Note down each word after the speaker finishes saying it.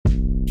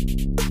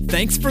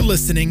Thanks for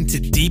listening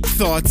to Deep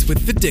Thoughts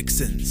with the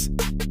Dixons.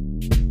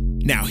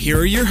 Now here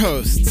are your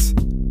hosts,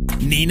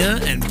 Nina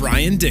and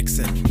Brian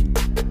Dixon.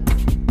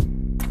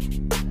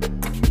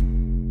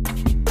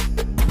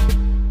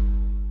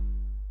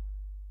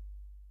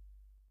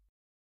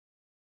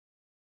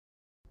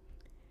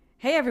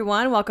 Hey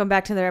everyone, welcome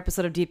back to another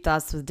episode of Deep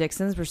Thoughts with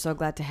Dixons. We're so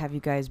glad to have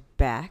you guys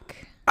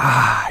back.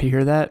 You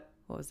hear that?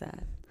 What was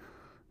that?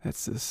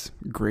 That's this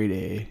grade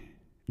A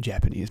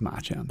Japanese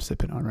matcha I'm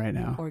sipping on right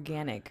now.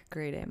 Organic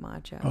grade A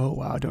matcha. Oh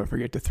wow, don't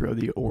forget to throw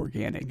the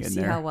organic in there.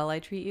 See how well I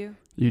treat you?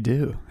 You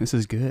do. This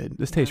is good.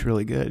 This tastes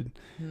really good.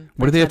 Mm-hmm.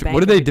 What do they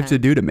have to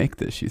do to make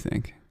this, you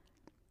think?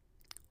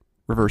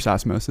 Reverse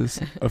osmosis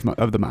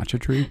of the matcha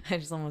tree? I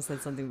just almost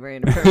said something very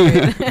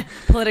inappropriate.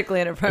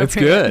 Politically inappropriate. It's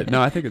good.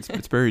 No, I think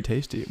it's very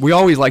tasty. We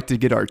always like to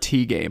get our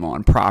tea game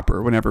on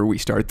proper whenever we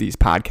start these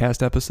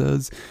podcast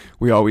episodes.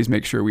 We always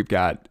make sure we've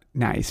got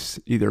nice,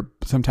 either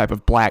some type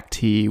of black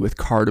tea with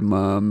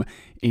cardamom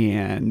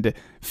and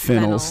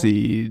fennel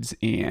seeds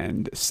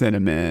and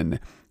cinnamon,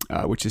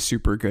 which is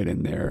super good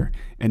in there.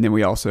 And then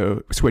we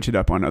also switch it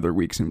up on other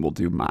weeks and we'll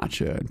do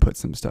matcha and put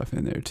some stuff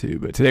in there too.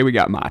 But today we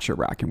got matcha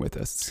rocking with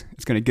us.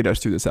 It's going to get us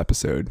through this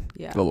episode.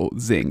 Yeah. A little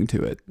zing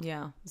to it.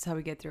 Yeah, that's how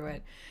we get through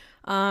it.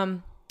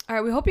 All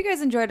right, we hope you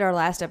guys enjoyed our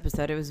last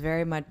episode. It was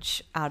very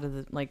much out of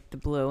the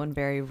blue and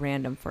very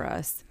random for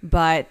us.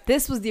 But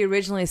this was the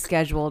originally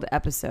scheduled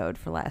episode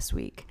for last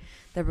week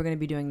that we're going to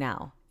be doing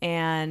now.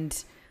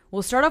 And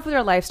we'll start off with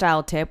our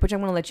lifestyle tip, which I'm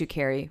going to let you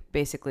carry,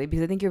 basically,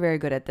 because I think you're very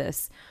good at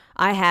this.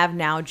 I have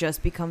now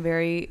just become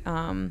very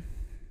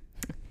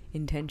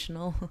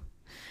intentional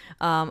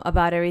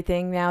about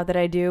everything now that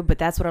I do, but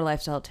that's what our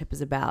lifestyle tip is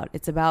about.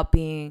 It's about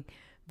being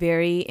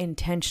very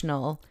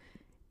intentional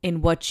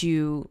in what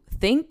you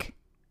think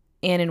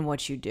and in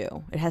what you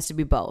do. It has to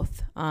be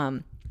both. I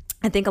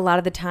think a lot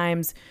of the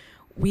times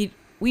we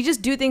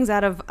just do things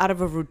out of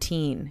a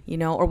routine,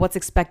 or what's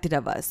expected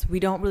of us. We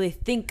don't really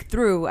think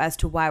through as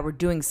to why we're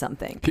doing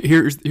something.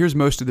 Here's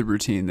most of the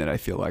routine that I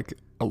feel like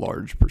a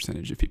large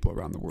percentage of people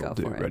around the world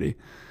do. Ready?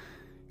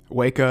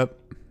 Wake up,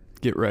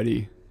 get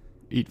ready,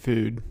 eat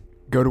food,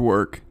 go to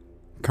work,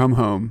 come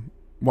home,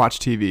 watch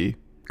TV,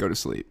 go to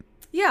sleep.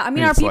 Yeah, I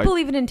mean, are people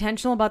even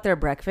intentional about their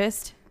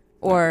breakfast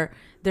or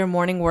their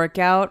morning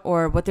workout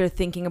or what they're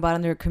thinking about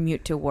on their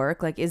commute to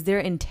work? Like, is there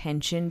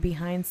intention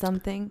behind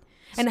something?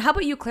 And how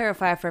about you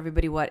clarify for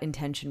everybody what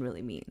intention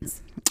really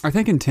means? I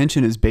think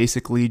intention is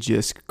basically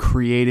just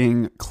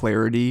creating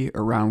clarity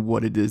around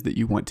what it is that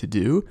you want to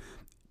do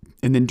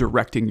and then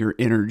directing your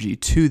energy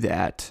to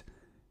that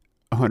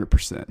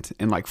 100%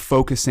 and like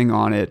focusing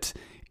on it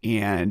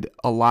and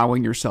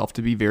allowing yourself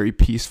to be very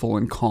peaceful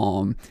and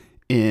calm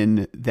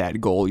in that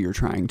goal you're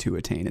trying to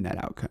attain in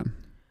that outcome.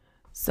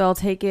 So I'll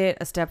take it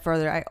a step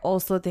further. I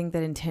also think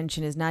that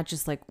intention is not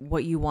just like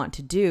what you want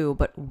to do,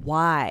 but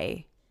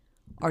why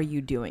are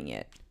you doing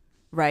it,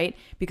 right?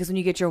 Because when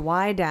you get your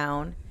why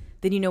down,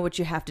 then you know what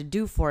you have to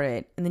do for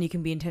it, and then you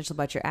can be intentional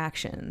about your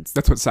actions.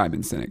 That's what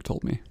Simon Sinek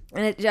told me.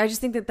 And I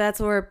just think that that's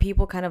where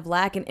people kind of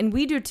lack, and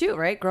we do too,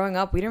 right? Growing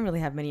up, we didn't really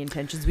have many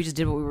intentions. We just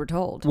did what we were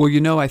told.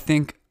 Well, I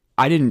think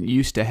I didn't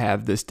used to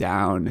have this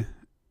down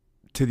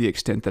to the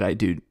extent that I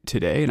do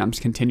today, and I'm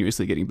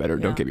continuously getting better.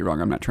 Yeah. Don't get me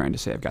wrong. I'm not trying to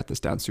say I've got this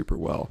down super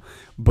well,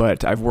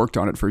 but I've worked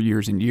on it for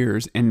years and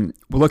years. And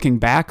looking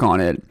back on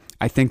it,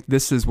 I think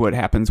this is what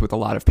happens with a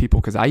lot of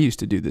people, because I used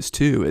to do this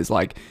too, is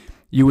like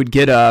you would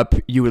get up,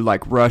 you would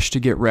like rush to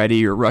get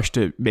ready or rush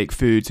to make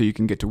food so you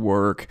can get to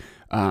work.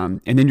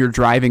 And then you're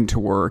driving to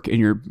work and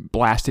you're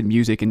blasting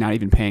music and not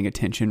even paying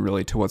attention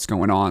really to what's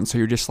going on. So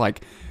you're just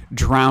like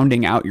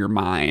drowning out your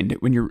mind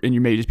and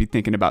you may just be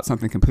thinking about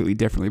something completely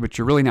differently, but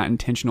you're really not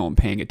intentional in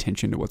paying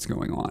attention to what's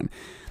going on.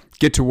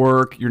 Get to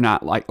work, you're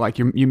not like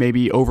you may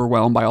be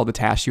overwhelmed by all the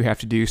tasks you have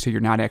to do, so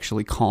you're not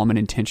actually calm and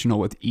intentional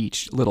with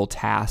each little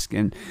task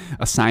and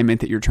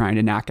assignment that you're trying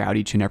to knock out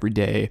each and every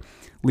day.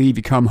 Leave,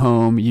 you come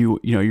home, you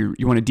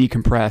want to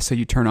decompress, so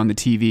you turn on the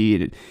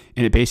TV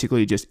and it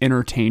basically just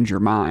entertains your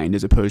mind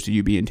as opposed to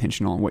you be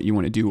intentional on what you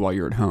want to do while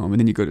you're at home. And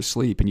then you go to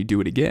sleep and you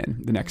do it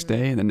again the next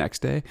day and the next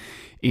day.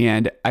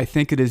 And I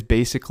think it is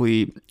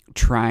basically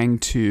trying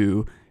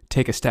to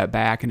take a step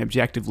back and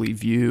objectively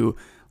view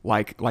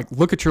like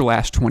look at your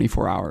last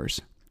 24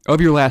 hours.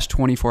 Of your last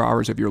 24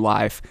 hours of your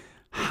life,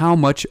 how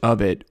much of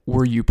it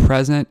were you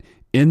present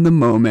in the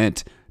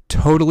moment,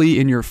 totally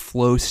in your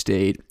flow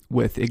state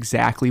with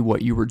exactly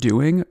what you were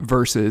doing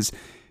versus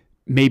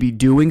maybe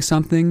doing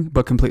something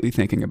but completely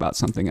thinking about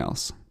something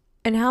else?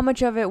 And how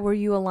much of it were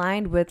you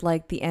aligned with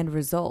like the end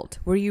result?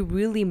 Were you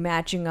really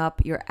matching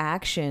up your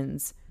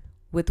actions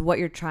with what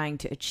you're trying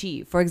to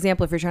achieve? For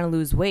example, if you're trying to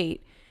lose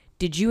weight,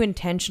 did you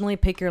intentionally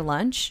pick your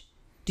lunch?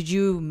 Did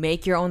you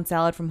make your own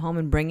salad from home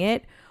and bring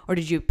it? Or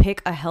did you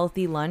pick a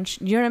healthy lunch?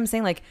 You know what I'm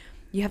saying? Like,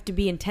 you have to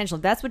be intentional.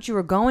 If that's what you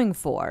were going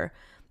for,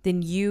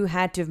 then you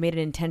had to have made an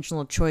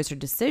intentional choice or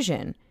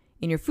decision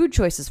in your food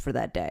choices for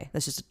that day.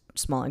 That's just a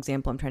small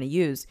example I'm trying to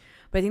use.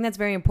 But I think that's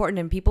very important.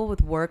 And people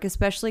with work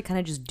especially kind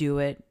of just do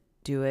it,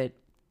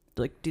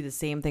 like do the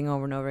same thing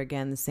over and over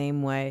again, the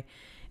same way.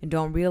 and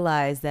don't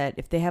realize that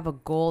if they have a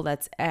goal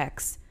that's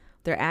X,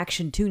 their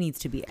action too needs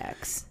to be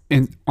X.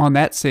 And on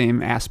that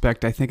same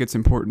aspect, I think it's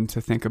important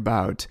to think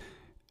about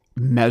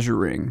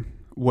measuring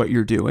what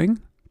you're doing,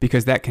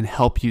 because that can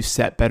help you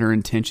set better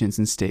intentions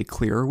and stay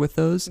clearer with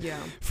those. Yeah.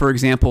 For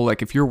example,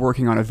 like if you're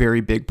working on a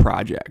very big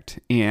project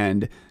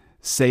and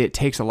say it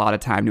takes a lot of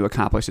time to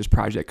accomplish this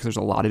project because there's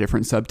a lot of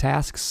different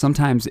subtasks,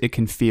 sometimes it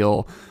can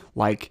feel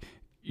like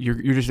you're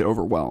just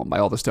overwhelmed by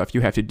all the stuff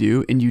you have to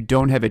do, and you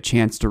don't have a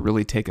chance to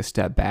really take a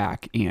step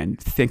back and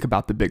think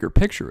about the bigger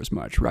picture as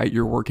much, right?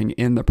 You're working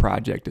in the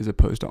project as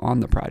opposed to on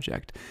the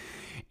project.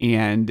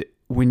 And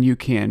when you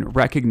can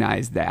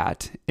recognize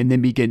that and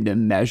then begin to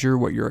measure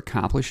what you're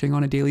accomplishing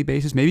on a daily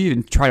basis, maybe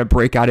even try to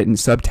break out it in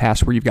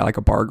subtasks where you've got like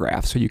a bar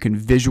graph so you can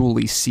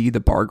visually see the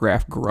bar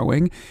graph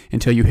growing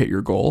until you hit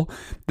your goal.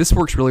 This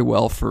works really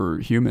well for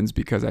humans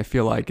because I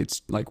feel like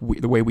it's like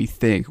the way we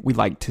think, we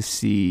like to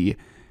see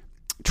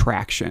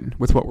traction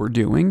with what we're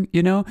doing,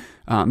 you know?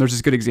 There's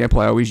this good example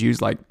I always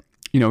use, like,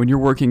 you know, when you're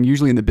working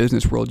usually in the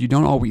business world, you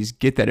don't always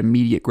get that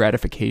immediate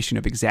gratification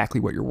of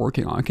exactly what you're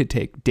working on. It could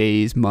take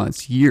days,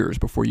 months, years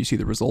before you see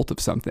the result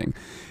of something,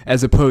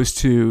 as opposed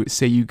to,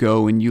 say, you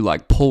go and you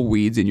like pull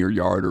weeds in your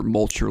yard or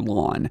mulch your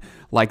lawn.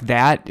 Like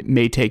that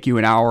may take you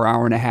an hour,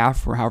 hour and a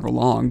half, or however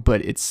long,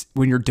 but it's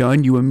when you're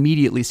done, you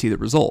immediately see the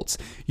results.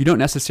 You don't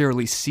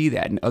necessarily see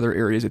that in other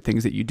areas of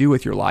things that you do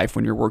with your life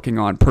when you're working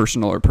on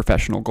personal or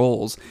professional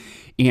goals.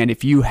 And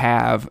if you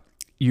have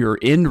your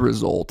end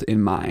result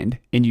in mind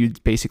and you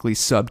basically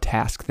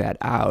subtask that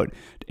out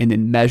and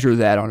then measure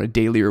that on a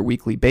daily or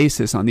weekly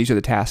basis on these are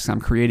the tasks I'm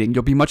creating,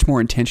 you'll be much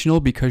more intentional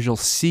because you'll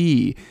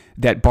see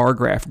that bar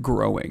graph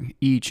growing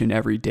each and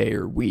every day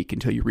or week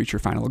until you reach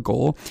your final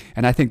goal.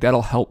 And I think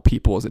that'll help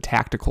people as a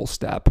tactical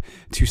step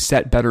to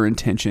set better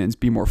intentions,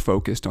 be more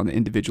focused on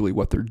individually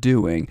what they're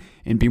doing,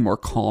 and be more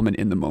calm and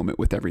in the moment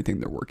with everything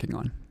they're working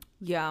on.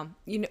 Yeah.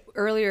 You know,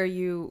 earlier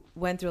you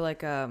went through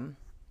like a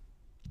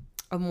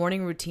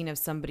morning routine of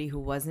somebody who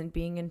wasn't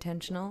being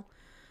intentional,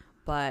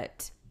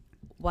 but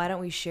why don't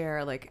we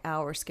share like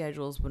our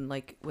schedules when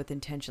like with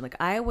intention? Like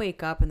I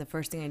wake up and the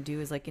first thing I do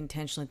is like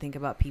intentionally think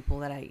about people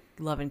that I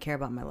love and care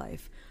about in my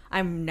life.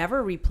 I'm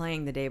never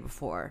replaying the day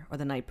before or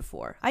the night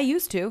before. I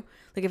used to.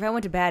 Like if I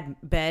went to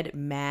bed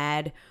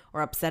mad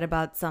or upset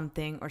about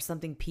something or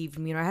something peeved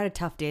me or I had a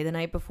tough day the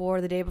night before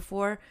or the day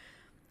before,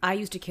 I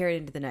used to carry it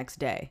into the next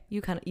day.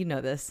 You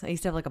know this. I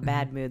used to have like a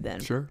bad mood then.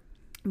 Sure.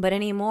 But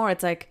anymore,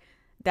 it's like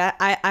that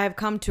I've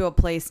come to a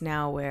place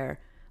now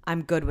where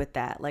I'm good with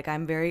that. Like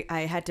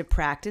I had to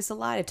practice a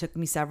lot. It took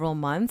me several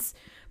months,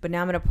 but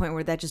now I'm at a point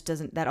where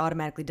that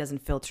automatically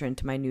doesn't filter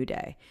into my new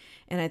day.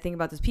 And I think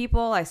about these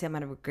people. I say I'm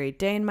going to have a great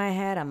day in my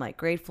head. I'm like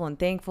grateful and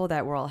thankful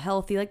that we're all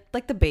healthy,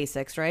 like the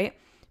basics, right?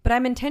 But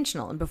I'm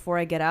intentional. And before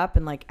I get up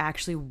and like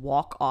actually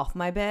walk off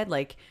my bed,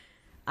 like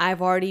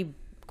I've already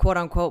quote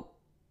unquote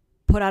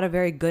put out a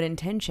very good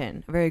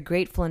intention, a very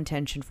grateful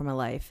intention for my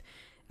life.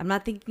 I'm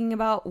not thinking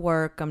about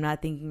work. I'm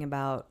not thinking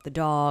about the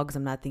dogs.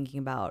 I'm not thinking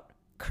about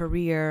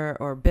career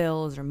or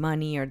bills or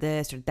money or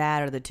this or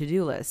that or the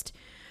to-do list.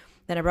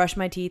 Then I brush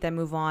my teeth. I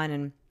move on.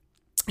 And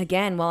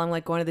again, while I'm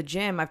like going to the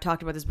gym, I've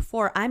talked about this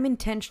before. I'm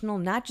intentional,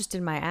 not just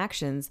in my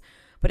actions,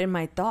 but in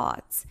my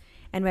thoughts.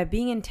 And by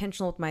being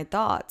intentional with my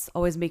thoughts,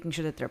 always making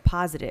sure that they're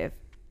positive,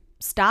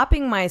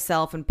 stopping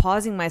myself and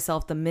pausing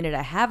myself the minute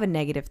I have a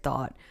negative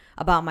thought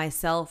about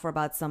myself or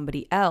about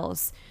somebody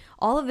else,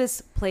 all of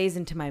this plays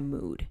into my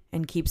mood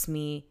and keeps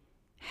me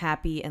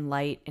happy and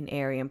light and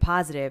airy and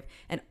positive.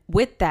 And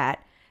with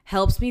that,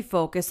 helps me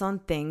focus on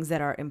things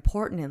that are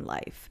important in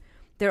life.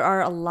 There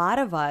are a lot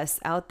of us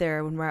out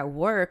there when we're at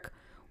work,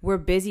 we're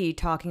busy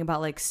talking about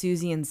like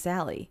Susie and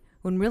Sally,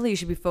 when really you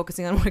should be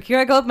focusing on work. Here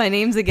I go with my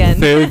names again.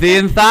 Susie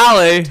and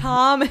Sally.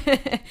 Tom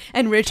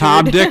and Richard.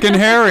 Tom, Dick, and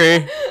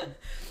Harry.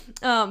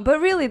 But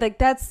really, like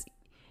that's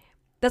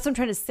what I'm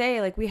trying to say.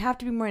 Like we have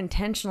to be more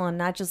intentional and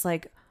not just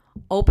like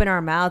open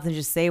our mouths and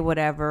just say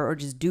whatever or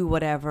just do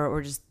whatever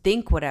or just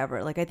think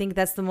whatever. Like I think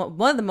that's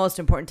one of the most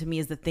important to me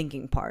is the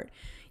thinking part.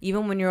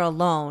 Even when you're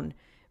alone,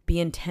 be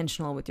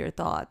intentional with your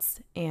thoughts.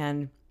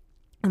 And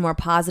the more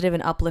positive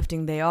and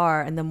uplifting they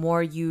are, and the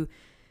more you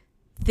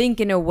think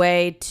in a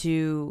way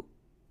to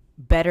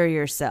better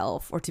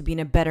yourself or to be in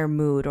a better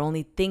mood or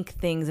only think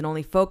things and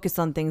only focus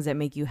on things that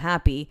make you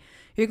happy,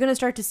 you're going to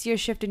start to see a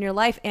shift in your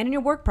life and in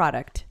your work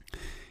product.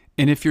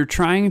 And if you're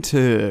trying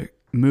to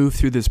move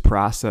through this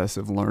process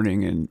of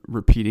learning and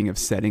repeating of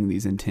setting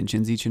these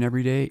intentions each and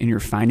every day, and you're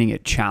finding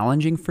it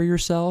challenging for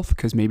yourself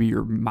because maybe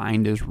your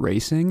mind is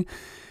racing,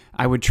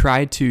 I would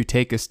try to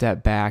take a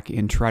step back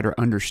and try to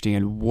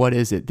understand what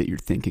is it that you're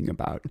thinking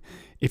about.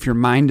 If your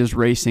mind is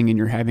racing and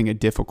you're having a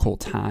difficult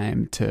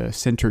time to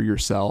center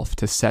yourself,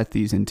 to set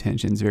these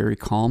intentions very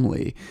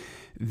calmly,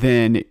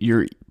 then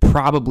you're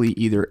probably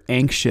either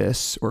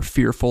anxious or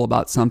fearful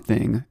about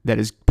something that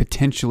is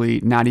potentially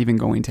not even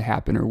going to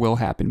happen or will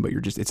happen, but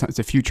it's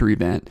a future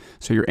event.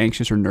 So you're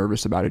anxious or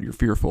nervous about it, you're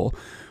fearful,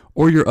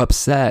 or you're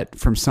upset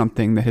from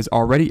something that has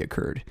already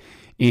occurred.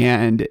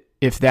 And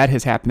if that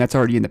has happened, that's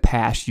already in the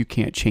past. You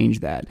can't change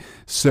that.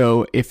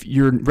 So if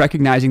you're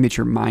recognizing that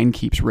your mind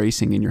keeps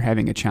racing and you're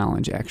having a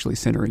challenge actually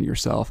centering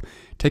yourself,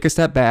 take a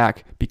step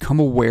back, become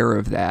aware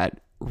of that,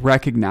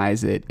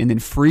 recognize it, and then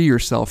free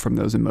yourself from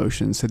those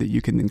emotions so that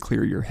you can then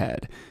clear your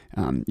head.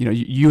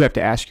 You have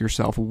to ask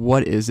yourself,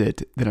 what is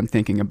it that I'm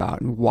thinking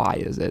about and why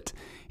is it?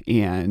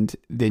 And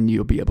then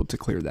you'll be able to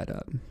clear that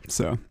up.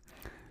 So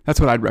that's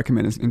what I'd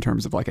recommend in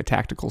terms of like a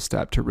tactical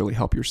step to really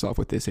help yourself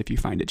with this if you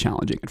find it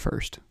challenging at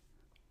first.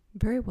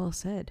 Very well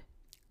said,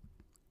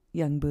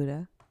 young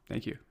Buddha.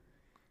 Thank you.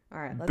 All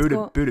right,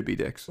 Buddha B.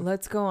 Dix.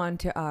 Let's go on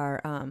to our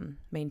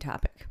main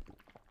topic.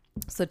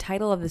 So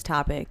title of this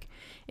topic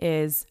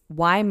is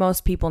why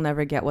most people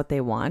never get what they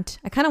want.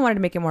 I kind of wanted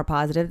to make it more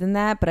positive than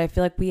that, but I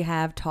feel like we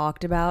have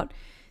talked about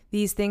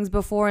these things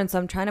before, and so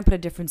I'm trying to put a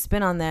different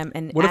spin on them.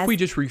 And what if we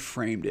just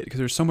reframed it? Because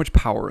there's so much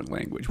power in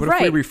language. What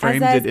if we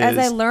reframed it as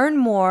I learn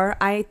more,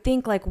 I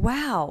think like,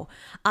 wow,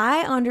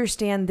 I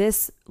understand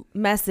this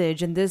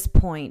message and this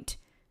point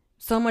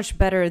so much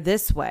better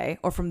this way,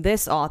 or from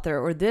this author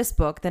or this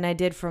book, than I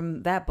did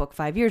from that book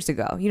 5 years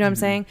ago. You know what I'm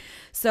saying?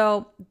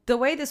 So the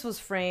way this was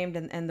framed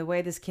and the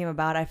way this came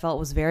about, I felt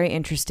was very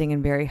interesting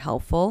and very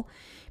helpful,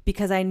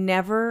 because I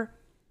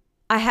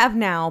have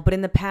now, but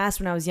in the past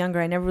when I was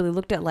younger, I never really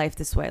looked at life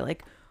this way.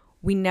 Like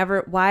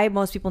why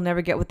most people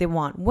never get what they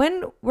want.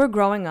 When we're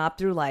growing up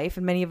through life,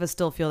 and many of us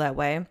still feel that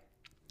way,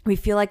 we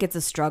feel like it's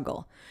a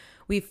struggle.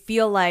 We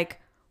feel like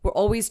we're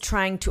always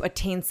trying to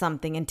attain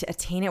something, and to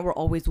attain it, we're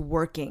always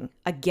working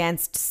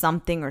against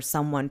something or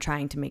someone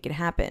trying to make it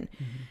happen.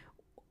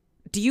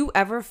 Do you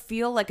ever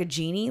feel like a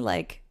genie?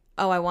 Like,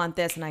 oh, I want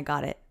this and I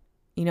got it.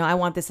 I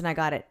want this and I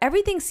got it.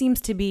 Everything seems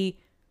to be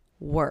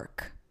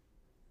work,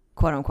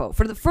 quote unquote,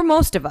 for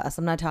most of us.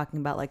 I'm not talking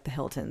about like the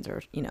Hiltons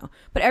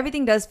but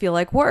everything does feel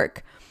like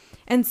work.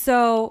 And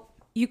so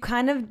you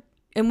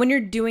and when you're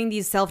doing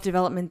these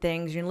self-development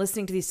things, you're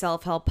listening to these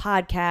self-help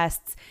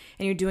podcasts,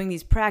 and you're doing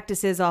these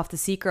practices off the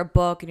secret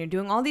book, and you're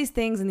doing all these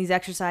things and these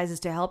exercises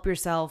to help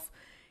yourself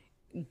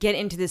get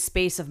into this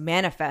space of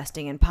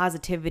manifesting and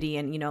positivity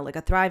and, like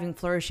a thriving,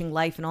 flourishing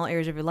life in all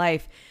areas of your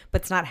life,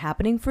 but it's not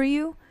happening for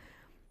you.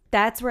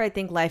 That's where I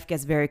think life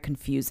gets very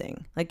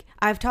confusing. Like,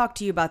 I've talked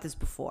to you about this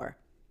before.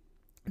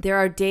 There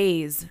are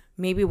days,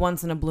 maybe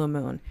once in a blue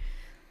moon,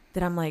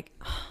 that I'm like,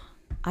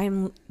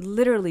 I'm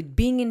literally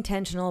being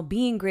intentional,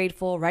 being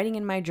grateful, writing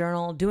in my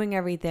journal, doing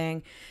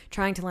everything,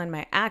 trying to align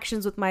my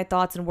actions with my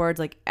thoughts and words.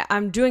 Like,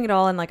 I'm doing it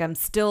all, and like I'm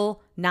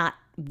still not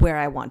where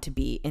I want to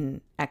be in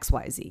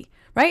XYZ,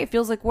 right? It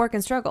feels like work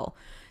and struggle.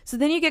 So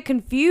then you get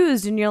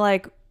confused and you're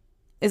like,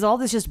 is all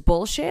this just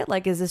bullshit?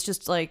 Like, is this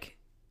just like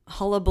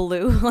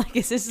hullabaloo? Like,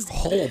 is this just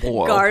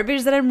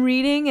garbage that I'm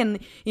reading? And,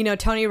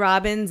 Tony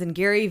Robbins and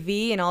Gary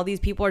Vee and all these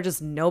people are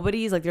just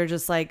nobodies. Like, they're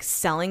just like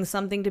selling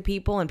something to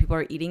people and people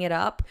are eating it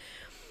up.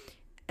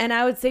 And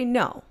I would say,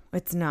 no,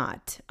 it's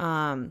not.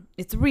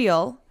 It's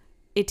real.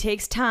 It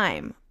takes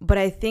time. But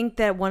I think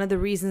that one of the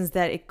reasons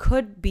that you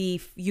could be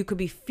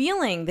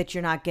feeling that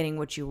you're not getting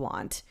what you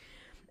want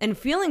and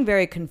feeling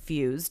very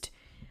confused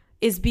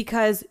is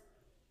because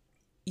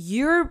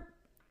your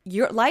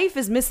life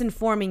is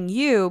misinforming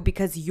you,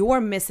 because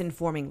you're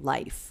misinforming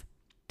life.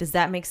 Does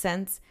that make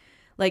sense?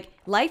 Like,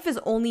 life is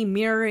only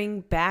mirroring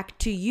back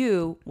to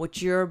you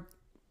what you're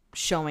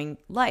showing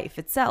life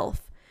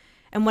itself.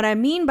 And what I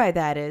mean by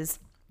that is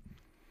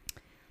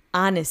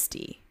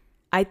honesty.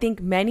 I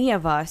think many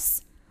of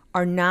us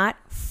are not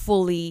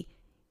fully,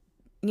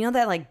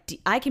 that like,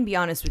 I can be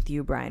honest with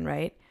you, Brian,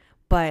 right?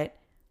 But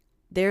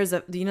there's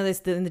this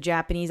in the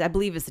Japanese, I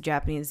believe it's the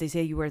Japanese, they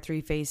say you wear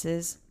three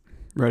faces.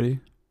 Ready?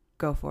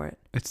 Go for it.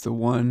 It's the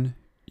one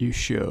you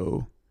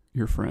show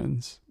your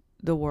friends.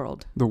 The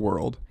world.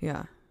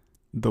 Yeah.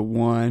 The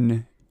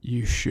one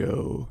you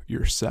show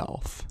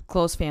yourself.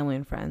 Close family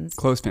and friends.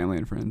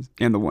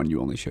 And the one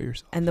you only show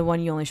yourself. And the one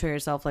you only show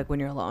yourself, like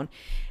when you're alone.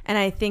 And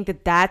I think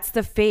that that's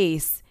the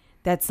face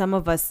that some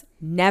of us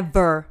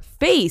never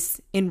face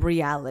in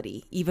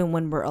reality, even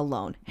when we're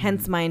alone.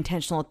 Hence my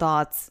intentional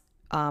thoughts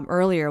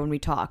earlier when we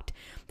talked,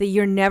 that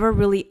you're never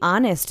really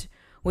honest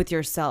with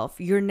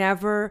yourself. You're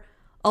never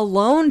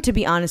alone to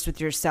be honest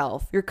with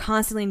yourself. You're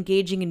constantly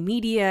engaging in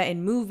media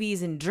and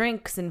movies and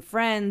drinks and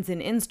friends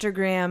and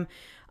Instagram,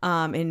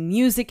 and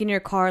music in your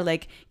car.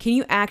 Like, can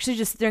you actually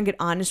just sit there and get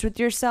honest with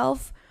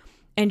yourself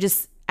and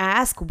just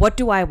ask, what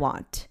do I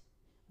want?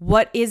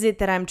 What is it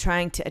that I'm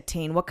trying to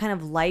attain? What kind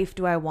of life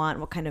do I want?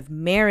 What kind of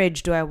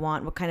marriage do I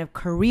want? What kind of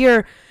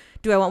career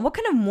do I want? What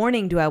kind of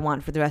morning do I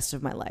want for the rest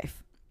of my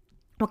life?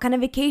 What kind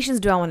of vacations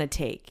do I want to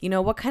take?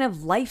 What kind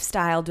of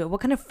lifestyle what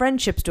kind of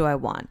friendships do I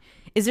want?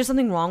 Is there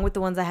something wrong with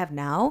the ones I have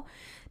now?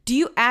 Do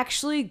you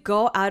actually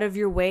go out of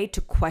your way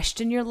to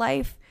question your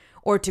life,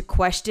 or to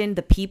question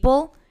the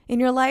people in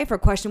your life, or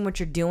question what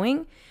you're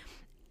doing?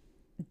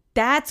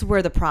 That's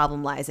where the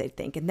problem lies, I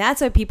think. And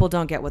that's why people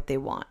don't get what they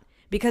want,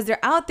 because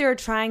they're out there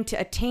trying to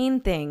attain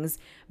things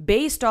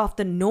based off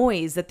the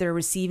noise that they're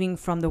receiving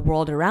from the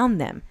world around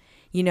them.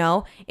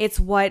 It's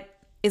what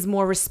is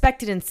more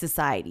respected in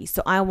society.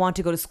 So I want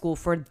to go to school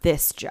for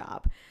this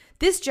job.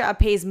 this job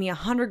pays me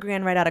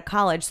 $100,000 right out of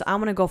college, so I'm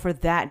going to go for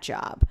that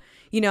job.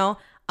 You know,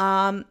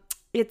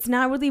 it's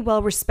not really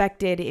well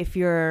respected if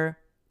you're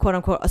quote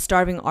unquote a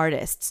starving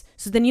artist.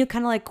 So then you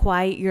kind of like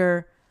quiet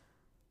your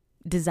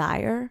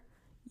desire.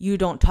 You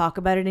don't talk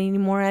about it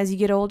anymore as you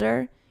get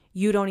older.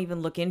 You don't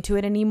even look into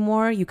it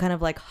anymore. You kind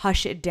of like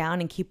hush it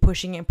down and keep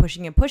pushing it and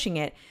pushing it and pushing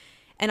it.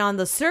 And on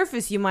the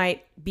surface, you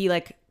might be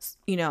like,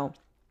 you know,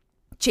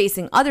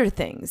 chasing other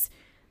things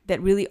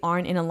that really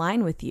aren't in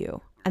line with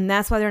you. And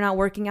that's why they're not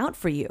working out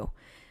for you.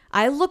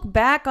 I look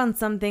back on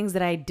some things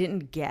that I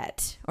didn't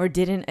get or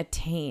didn't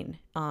attain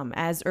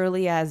as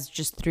early as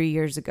just 3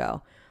 years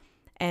ago.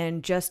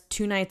 And just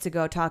 2 nights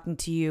ago, talking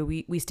to you,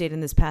 we stayed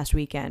in this past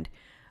weekend.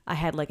 I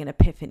had like an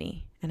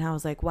epiphany. And I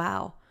was like,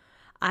 wow,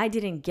 I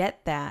didn't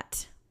get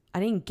that. I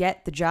didn't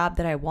get the job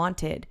that I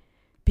wanted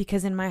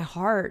because in my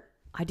heart,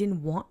 I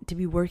didn't want to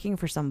be working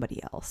for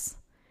somebody else.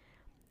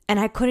 And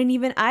I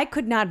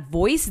could not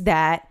voice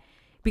that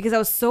because I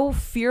was so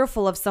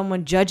fearful of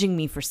someone judging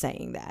me for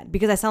saying that,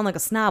 because I sound like a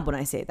snob when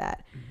I say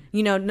that.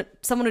 You know,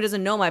 someone who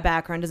doesn't know my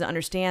background doesn't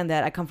understand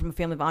that I come from a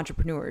family of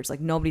entrepreneurs. Like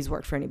nobody's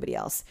worked for anybody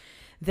else.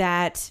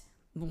 That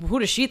who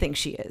does she think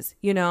she is,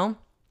 you know?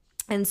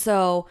 And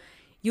so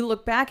you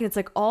look back and it's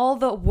like all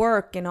the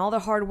work and all the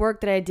hard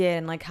work that I did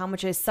and like how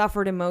much I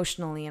suffered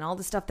emotionally and all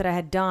the stuff that I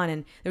had done.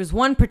 And there was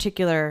one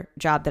particular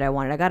job that I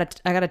wanted. I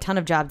got a ton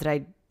of jobs that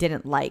I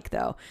didn't like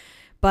though.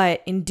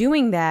 But in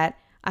doing that,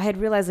 I had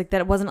realized like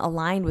that it wasn't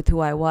aligned with who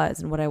I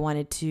was and what I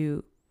wanted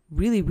to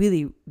really,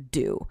 really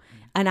do.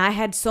 And I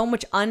had so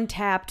much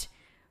untapped,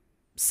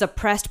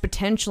 suppressed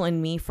potential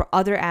in me for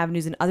other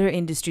avenues and other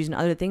industries and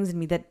other things in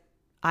me that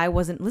I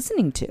wasn't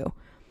listening to,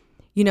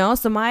 you know?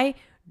 So my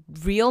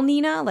real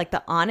Nina, like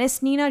the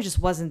honest Nina, just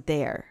wasn't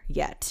there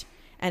yet.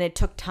 And it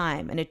took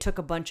time and it took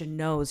a bunch of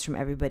no's from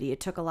everybody.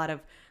 It took a lot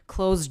of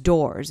closed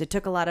doors. It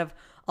took a lot of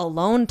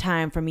alone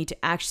time for me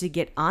to actually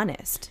get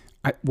honest.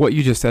 What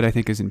you just said, I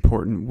think, is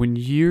important. When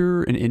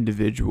you're an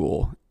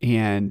individual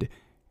and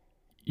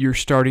you're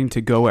starting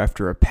to go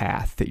after a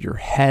path that your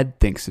head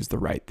thinks is the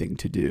right thing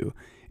to do,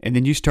 and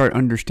then you start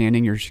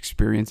understanding you're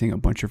experiencing a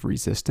bunch of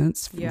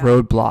resistance,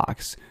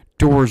 roadblocks,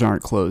 doors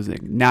aren't closing,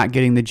 not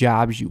getting the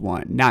jobs you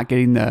want, not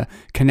getting the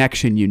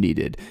connection you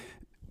needed.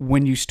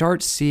 When you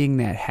start seeing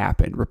that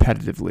happen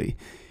repetitively,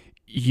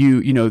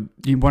 you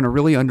want to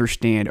really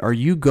understand, are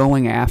you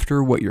going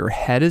after what your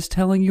head is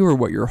telling you or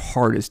what your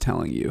heart is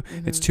telling you?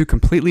 Mm-hmm. It's two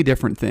completely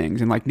different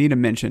things. And like Nina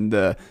mentioned,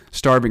 the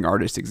starving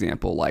artist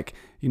example, like,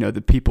 you know,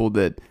 the people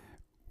that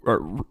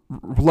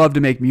love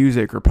to make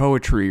music or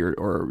poetry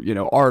or you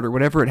know, art or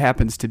whatever it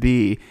happens to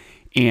be,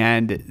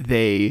 and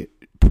they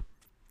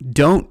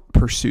don't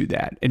pursue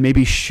that and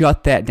maybe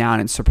shut that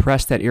down and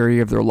suppress that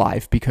area of their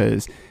life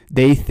because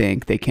they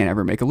think they can't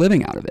ever make a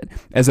living out of it,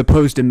 as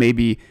opposed to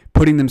maybe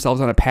putting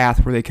themselves on a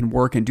path where they can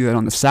work and do that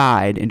on the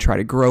side and try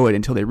to grow it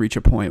until they reach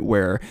a point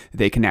where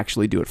they can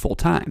actually do it full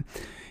time.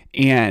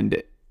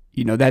 And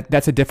you know,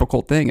 that's a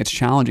difficult thing. It's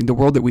challenging. The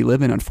world that we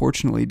live in,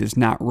 unfortunately, does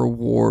not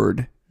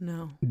reward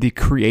the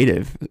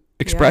creative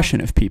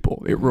expression of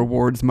people. It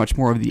rewards much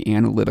more of the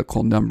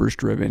analytical,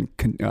 numbers-driven,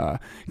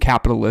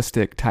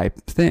 capitalistic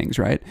type things,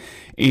 right?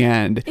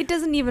 And it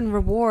doesn't even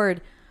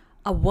reward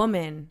a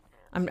woman.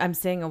 I'm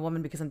saying a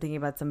woman because I'm thinking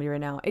about somebody right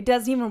now. It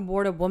doesn't even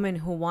reward a woman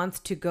who wants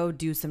to go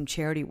do some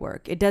charity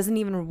work. It doesn't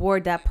even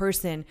reward that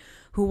person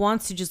who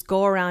wants to just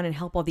go around and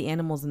help all the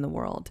animals in the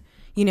world,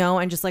 you know,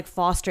 and just like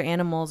foster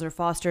animals or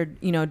foster,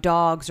 you know,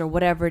 dogs or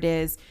whatever it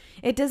is.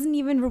 It doesn't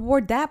even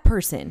reward that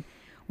person.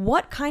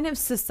 What kind of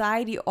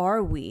society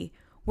are we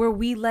where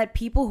we let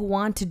people who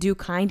want to do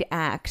kind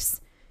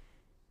acts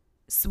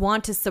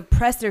want to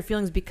suppress their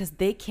feelings because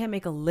they can't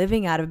make a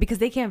living out of it, because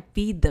they can't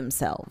feed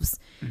themselves?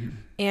 Mm-hmm.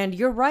 And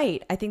you're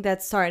right. I think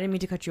that's, sorry, I didn't mean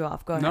to cut you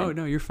off. Go ahead.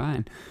 No, you're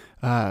fine.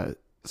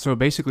 So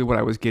basically what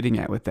I was getting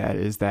at with that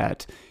is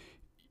that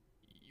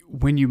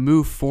when you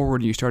move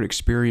forward and you start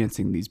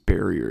experiencing these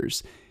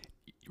barriers,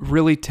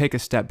 really take a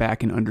step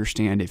back and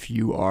understand if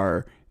you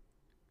are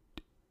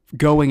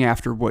going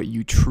after what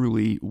you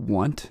truly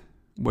want,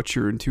 what's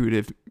your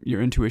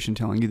intuition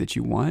telling you that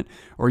you want,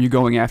 or are you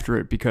going after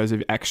it because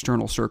of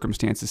external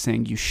circumstances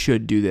saying you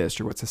should do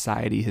this, or what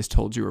society has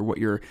told you, or what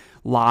your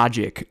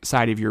logic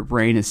side of your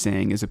brain is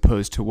saying, as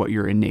opposed to what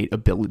your innate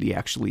ability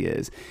actually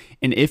is.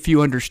 And if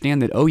you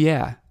understand that, oh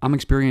yeah, I'm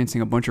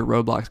experiencing a bunch of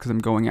roadblocks because I'm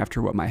going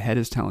after what my head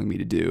is telling me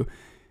to do,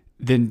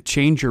 then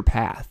change your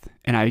path.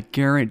 And I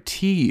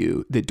guarantee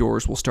you that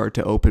doors will start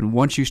to open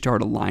once you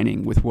start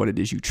aligning with what it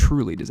is you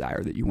truly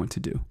desire that you want to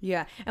do.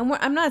 Yeah. And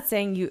I'm not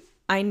saying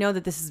I know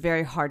that this is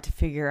very hard to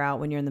figure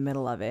out when you're in the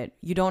middle of it.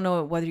 You don't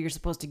know whether you're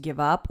supposed to give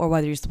up or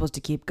whether you're supposed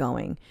to keep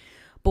going.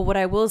 But what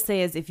I will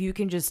say is, if you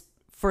can just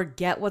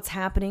forget what's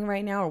happening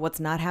right now or what's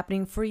not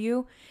happening for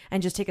you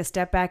and just take a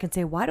step back and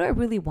say, why do I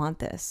really want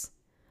this?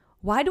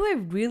 Why do I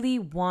really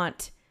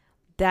want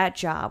that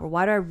job? Or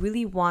why do I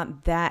really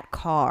want that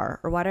car?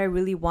 Or why do I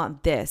really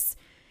want this?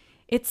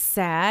 It's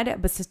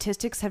sad, but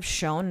statistics have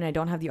shown, and I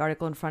don't have the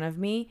article in front of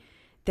me,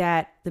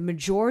 that the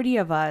majority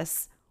of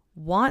us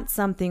want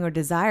something or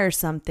desire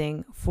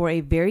something for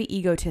a very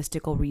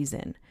egotistical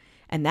reason.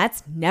 And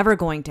that's never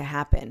going to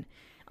happen.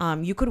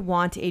 You could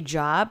want a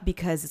job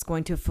because it's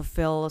going to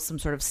fulfill some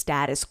sort of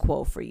status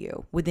quo for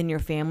you within your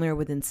family or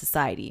within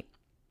society.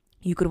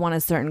 You could want a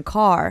certain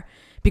car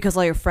because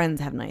all your friends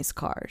have nice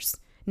cars,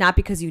 not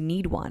because you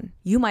need one.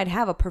 You might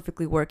have a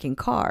perfectly working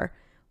car,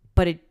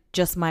 but it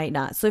just might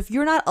not. So if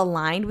you're not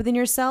aligned within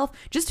yourself,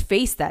 just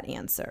face that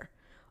answer.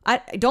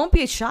 Don't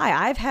be shy.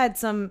 I've had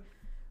some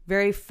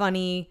very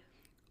funny,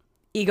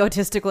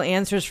 egotistical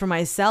answers for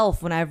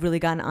myself when I've really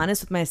gotten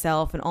honest with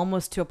myself, and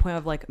almost to a point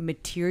of like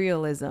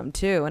materialism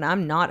too. And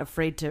I'm not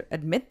afraid to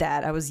admit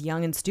that. I was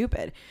young and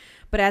stupid.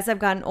 But as I've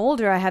gotten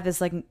older, I have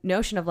this like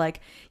notion of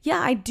like, yeah,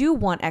 I do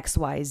want X,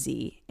 Y,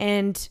 Z,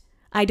 and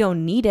I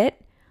don't need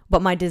it,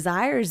 but my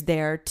desire is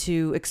there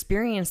to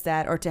experience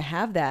that or to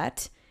have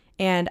that.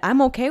 And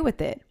I'm okay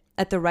with it.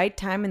 At the right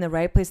time, in the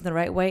right place, in the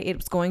right way,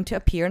 it's going to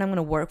appear, and I'm going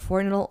to work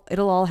for it, and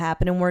it'll all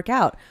happen and work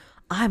out.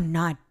 I'm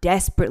not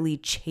desperately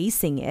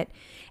chasing it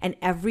and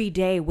every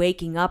day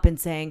waking up and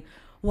saying,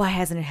 why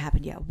hasn't it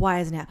happened yet? Why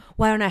hasn't it?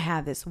 Why don't I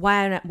have this?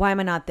 Why am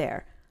I not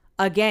there?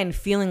 Again,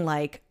 feeling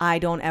like I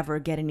don't ever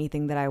get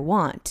anything that I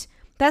want.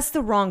 That's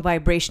the wrong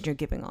vibration you're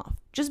giving off.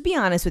 Just be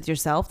honest with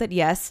yourself that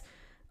yes,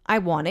 I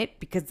want it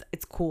because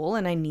it's cool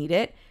and I need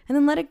it, and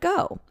then let it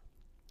go.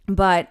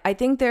 But I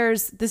think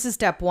this is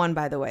step one,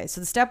 by the way.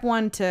 So the step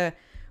one to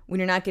when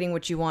you're not getting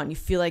what you want, you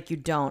feel like you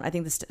don't. I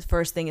think the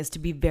first thing is to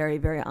be very,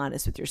 very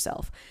honest with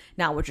yourself.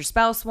 Not what your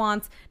spouse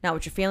wants, not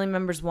what your family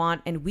members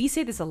want. And we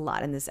say this a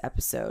lot in this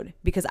episode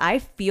because I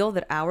feel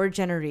that our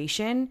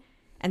generation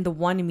and the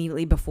one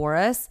immediately before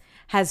us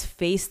has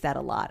faced that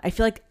a lot. I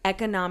feel like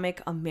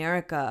economic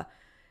America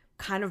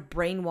kind of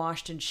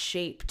brainwashed and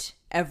shaped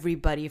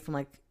everybody from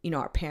like,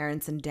 our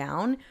parents and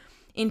down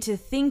into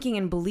thinking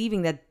and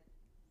believing that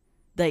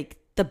like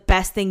the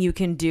best thing you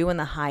can do and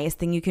the highest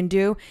thing you can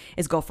do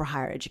is go for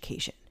higher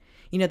education.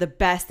 The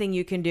best thing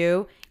you can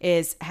do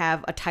is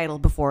have a title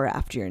before or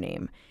after your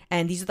name.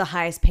 And these are the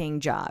highest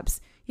paying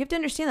jobs. You have to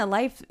understand that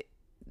life,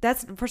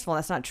 first of all,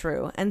 that's not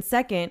true. And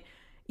second,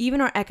 even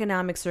our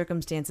economic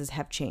circumstances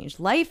have changed.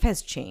 Life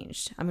has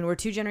changed. I mean, we're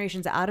 2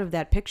 generations out of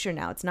that picture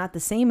now. It's not the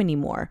same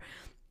anymore.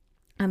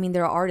 I mean,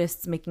 there are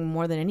artists making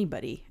more than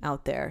anybody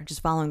out there,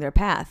 just following their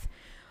path.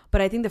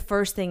 But I think the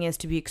first thing is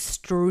to be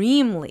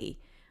extremely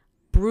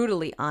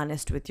brutally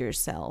honest with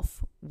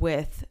yourself,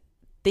 with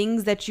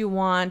things that you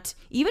want,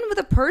 even with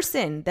a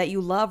person that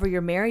you love or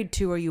you're married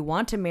to or you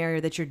want to marry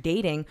or that you're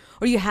dating,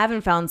 or you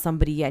haven't found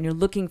somebody yet and you're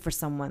looking for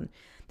someone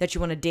that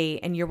you want to date,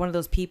 and you're one of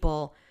those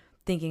people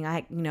thinking,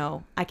 I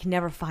can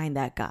never find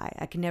that guy.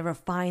 I can never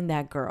find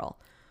that girl.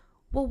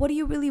 Well, what do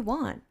you really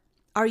want?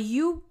 Are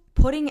you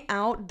putting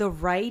out the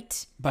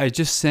right... By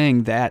just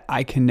saying that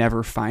I can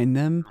never find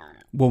them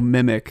will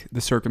mimic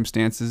the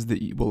circumstances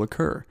that will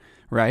occur.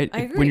 Right? I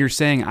agree. When you're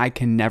saying I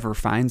can never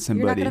find somebody,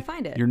 you're not going to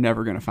find it. You're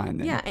never going to find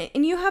them. Yeah.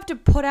 And you have to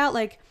put out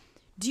like,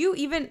 do you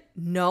even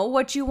know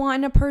what you want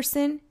in a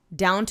person?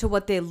 Down to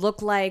what they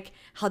look like,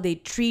 how they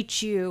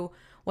treat you,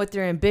 what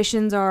their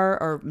ambitions are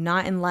or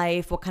not in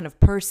life, what kind of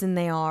person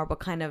they are, what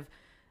kind of,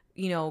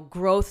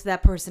 growth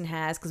that person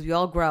has. Because we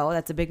all grow.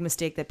 That's a big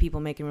mistake that people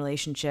make in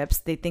relationships.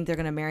 They think they're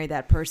going to marry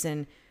that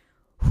person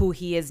who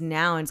he is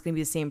now and it's going to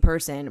be the same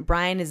person.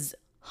 Brian is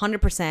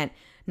 100%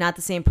 not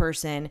the same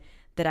person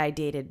that I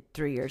dated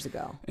 3 years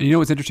ago. And you know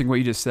what's interesting, what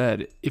you just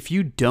said? If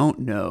you don't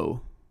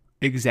know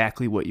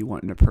exactly what you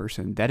want in a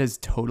person, that is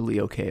totally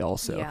okay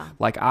also. Yeah.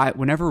 Like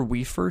whenever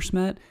we first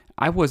met,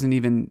 I wasn't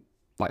even,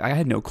 like I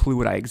had no clue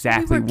what I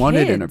exactly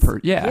wanted in a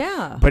person.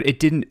 Yeah. But it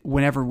didn't,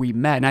 whenever we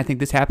met, and I think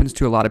this happens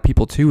to a lot of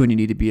people too, and you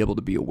need to be able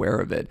to be aware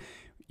of it.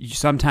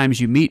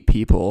 Sometimes you meet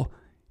people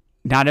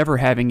not ever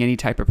having any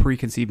type of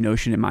preconceived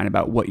notion in mind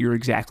about what you're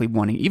exactly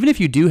wanting. Even if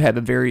you do have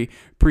a very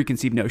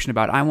preconceived notion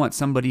about, I want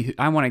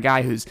a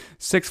guy who's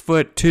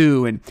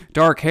 6'2" and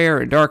dark hair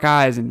and dark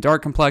eyes and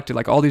dark complected,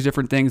 like all these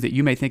different things that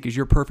you may think is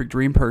your perfect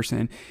dream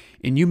person.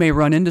 And you may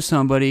run into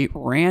somebody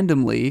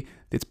randomly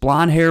that's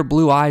blonde hair,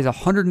 blue eyes,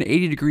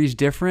 180 degrees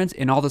difference.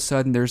 And all of a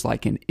sudden there's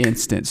like an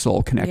instant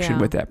soul connection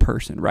with that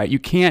person, right?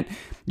 You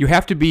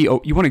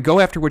want to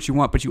go after what you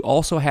want, but you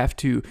also have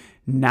to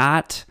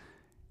not...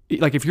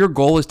 Like if your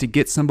goal is to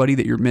get somebody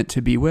that you're meant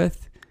to be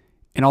with,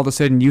 and all of a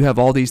sudden you have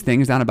all these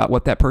things down about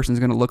what that person is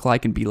going to look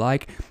like and be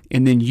like,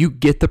 and then you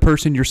get the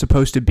person you're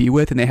supposed to be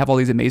with and they have all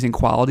these amazing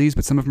qualities,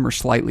 but some of them are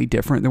slightly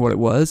different than what it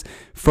was,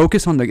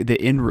 focus on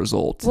the end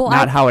result,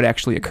 not how it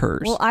actually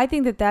occurs. Well, I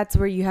think that's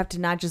where you have to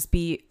not just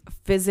be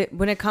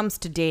when it comes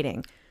to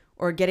dating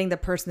or getting the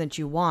person that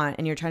you want,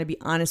 and you're trying to be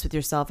honest with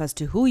yourself as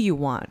to who you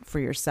want for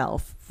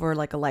yourself, for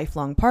like a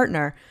lifelong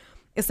partner.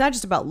 It's not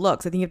just about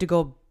looks. I think you have to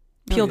go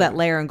peel that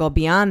layer and go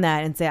beyond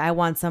that and say, I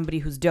want somebody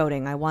who's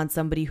doting. I want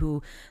somebody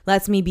who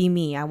lets me be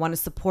me. I want a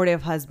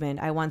supportive husband.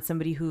 I want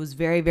somebody who's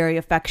very, very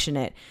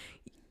affectionate.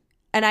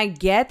 And I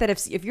get that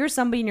if you're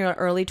somebody in your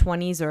early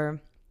 20s or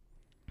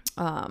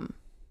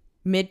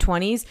mid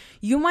 20s,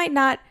 you might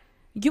not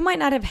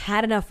have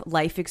had enough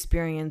life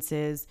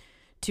experiences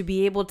to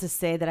be able to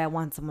say that I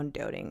want someone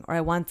doting or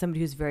I want somebody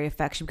who's very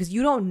affectionate, because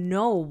you don't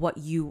know what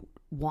you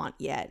want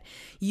yet.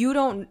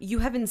 You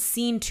haven't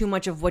seen too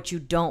much of what you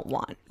don't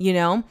want, you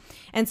know?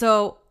 And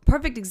so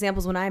perfect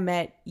examples, when I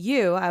met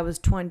you, I was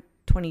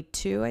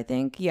 22, I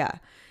think. Yeah.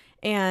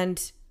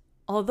 And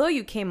although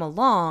you came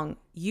along,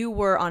 you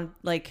were on,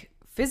 like,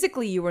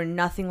 physically you were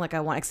nothing like I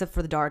want, except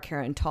for the dark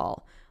hair and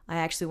tall. I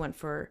actually went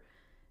for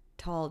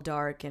tall,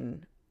 dark,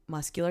 and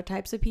muscular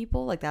types of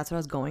people. Like, that's what I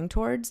was going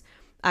towards.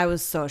 I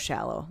was so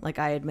shallow. Like,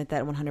 I admit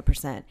that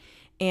 100%.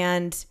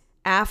 And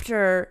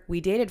after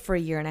we dated for a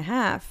year and a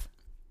half,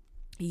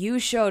 you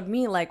showed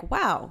me, like,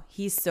 wow,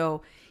 he's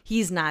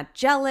not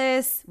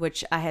jealous,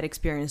 which I had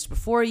experienced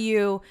before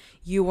you.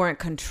 You weren't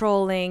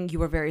controlling. You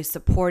were very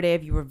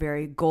supportive. You were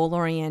very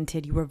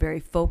goal-oriented. You were a very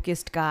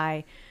focused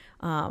guy.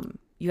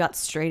 You got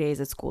straight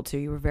A's at school, too.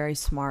 You were very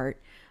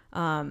smart.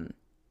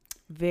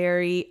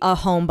 Very a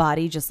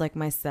homebody, just like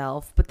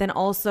myself. But then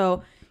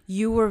also,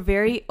 you were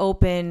very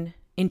open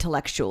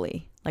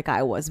intellectually, like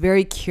I was.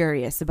 Very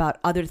curious about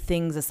other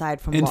things aside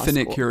from infinite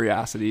law school.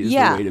 Curiosity is the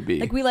way to be.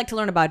 Like, we like to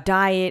learn about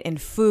diet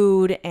and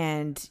food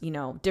and, you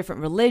know,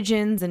 different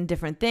religions and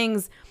different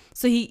things.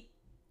 So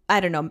I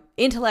don't know,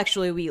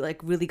 intellectually we like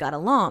really got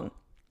along.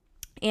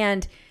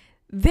 And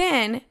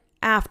then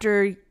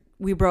after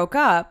we broke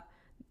up,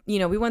 you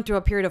know, we went through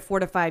a period of 4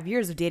 to 5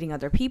 years of dating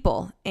other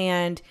people.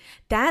 And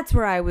that's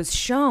where I was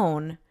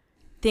shown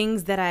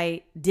things that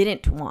I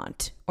didn't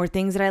want, or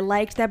things that I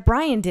liked that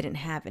Brian didn't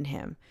have in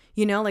him.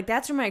 You know, like,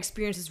 that's where my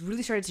experiences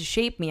really started to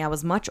shape me. I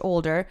was much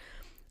older,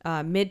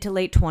 mid to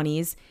late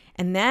 20s.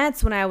 And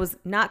that's when I was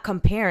not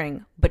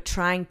comparing, but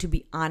trying to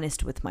be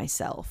honest with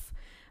myself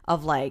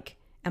of, like,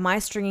 am I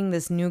stringing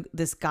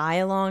this guy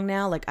along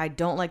now? Like, I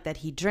don't like that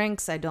he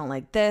drinks. I don't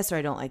like this, or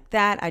I don't like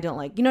that. I don't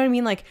like, you know what I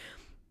mean? Like,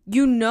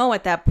 you know,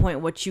 at that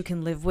point, what you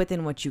can live with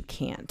and what you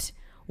can't.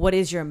 What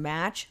is your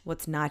match?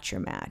 What's not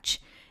your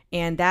match?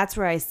 And that's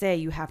where I say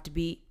you have to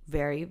be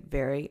very,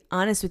 very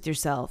honest with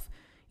yourself.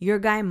 Your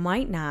guy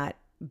might not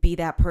be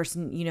that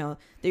person, you know,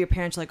 that your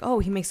parents are like, oh,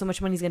 he makes so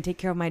much money, he's going to take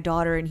care of my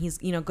daughter, and he's,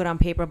 you know, good on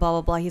paper, blah,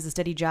 blah, blah. He has a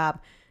steady job.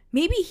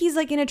 Maybe he's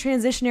like in a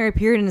transitionary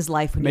period in his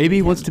life. Maybe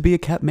he wants to be a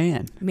kept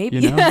man. Maybe.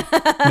 You know?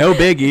 No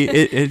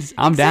biggie.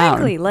 I'm down.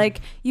 Exactly.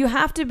 Like, you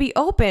have to be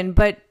open,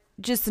 but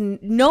just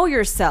know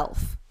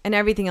yourself and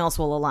everything else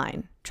will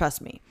align.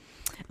 Trust me.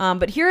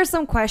 But here are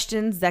some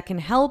questions that can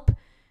help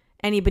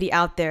anybody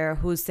out there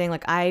who's saying,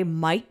 like, I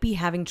might be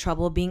having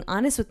trouble being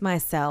honest with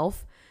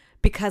myself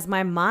because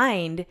my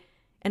mind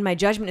and my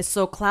judgment is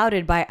so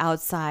clouded by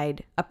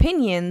outside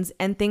opinions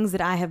and things that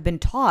I have been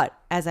taught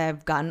as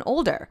I've gotten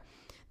older.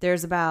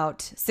 There's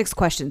about 6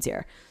 questions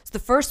here. So the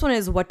first one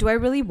is, what do I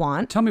really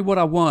want? Tell me what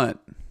I want.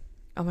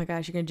 Oh my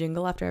gosh, you're going to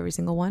jingle after every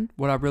single one?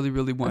 What I really,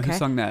 really want. Okay. Who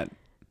sung that?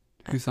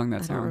 Who sung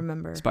that song? I don't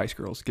remember. Spice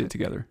Girls. Get it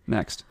together.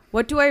 Next.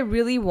 What do I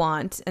really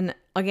want? And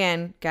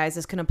again, guys,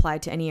 this can apply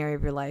to any area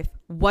of your life.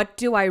 What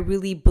do I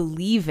really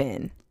believe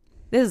in?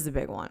 This is a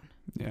big one.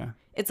 Yeah.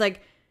 It's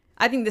like,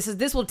 I think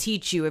this will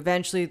teach you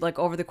eventually, like,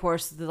 over the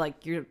course of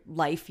like your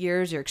life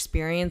years, your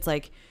experience,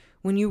 like,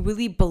 when you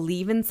really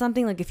believe in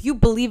something, like, if you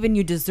believe in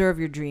you deserve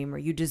your dream, or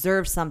you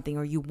deserve something,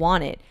 or you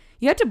want it,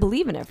 you have to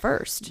believe in it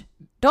first.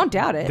 Don't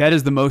doubt it. That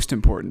is the most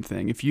important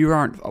thing. If you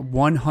aren't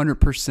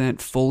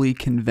 100% fully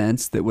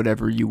convinced that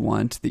whatever you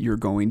want, that you're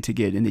going to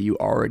get and that you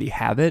already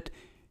have it,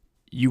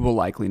 you will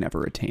likely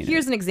never attain it.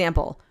 Here's an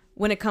example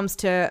when it comes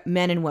to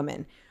men and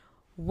women.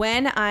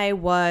 When I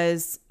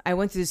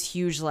went through this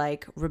huge,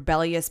 like,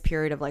 rebellious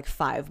period of like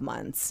 5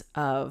 months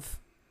of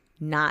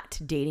not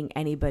dating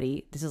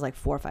anybody. This is like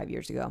 4 or 5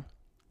 years ago.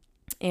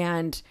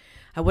 And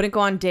I wouldn't go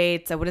on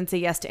dates. I wouldn't say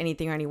yes to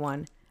anything or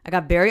anyone. I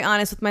got very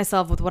honest with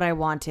myself with what I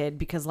wanted,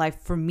 because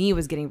life for me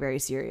was getting very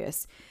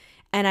serious.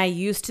 And I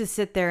used to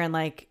sit there and,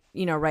 like,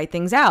 you know, write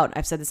things out.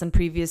 I've said this in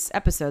previous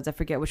episodes. I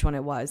forget which one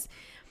it was.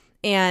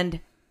 And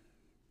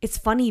it's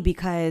funny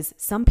because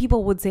some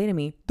people would say to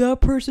me,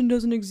 that person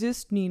doesn't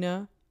exist,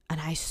 Nina.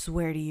 And I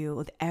swear to you,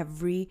 with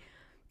every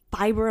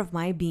fiber of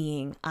my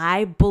being,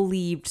 I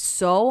believed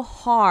so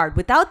hard,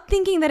 without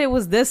thinking that it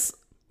was this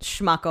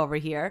schmuck over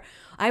here.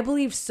 I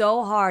believed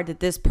so hard that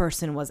this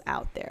person was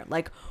out there,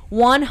 like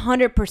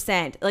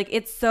 100%. Like,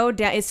 it's so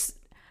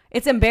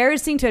it's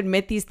embarrassing to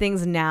admit these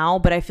things now,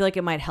 but I feel like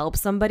it might help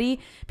somebody,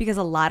 because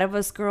a lot of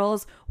us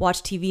girls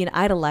watch TV and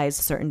idolize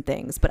certain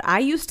things. But I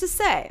used to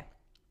say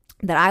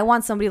that I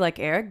want somebody like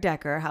Eric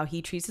Decker, how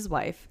he treats his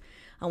wife.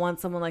 I want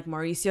someone like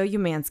Mauricio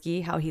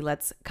Umansky, how he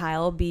lets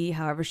Kyle be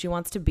however she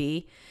wants to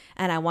be.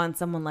 And I want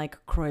someone like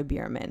Kroy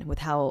Bierman, with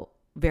how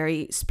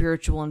very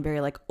spiritual and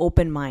very, like,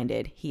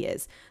 open-minded he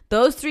is.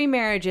 Those 3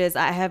 marriages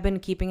I have been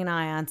keeping an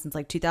eye on since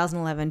like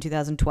 2011,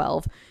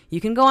 2012.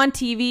 You can go on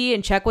TV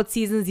and check what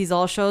seasons these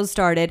all shows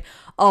started.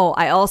 Oh,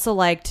 I also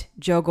liked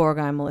Joe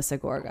Gorga and Melissa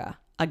Gorga,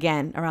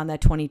 again, around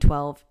that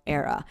 2012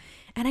 era.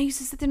 And I used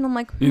to sit there and I'm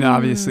like, Nina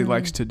obviously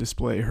likes to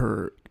display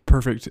her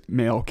perfect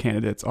male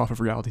candidates off of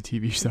reality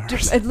TV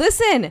stars.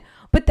 Listen,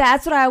 but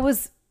that's what I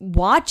was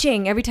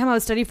watching every time I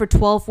would study for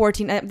 12,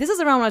 14. This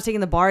is around when I was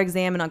taking the bar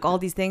exam and like all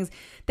these things.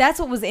 That's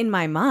what was in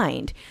my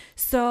mind.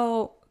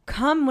 So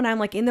come when I'm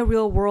like in the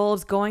real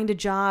world, going to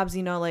jobs,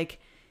 like,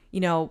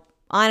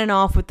 on and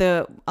off with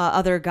the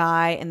other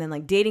guy and then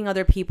like dating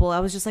other people. I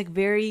was just like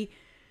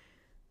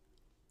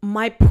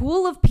my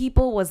pool of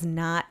people was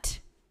not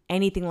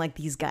anything like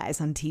these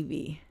guys on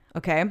TV.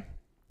 Okay.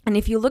 And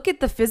if you look at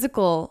the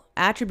physical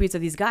attributes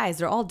of these guys,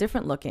 they're all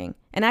different looking.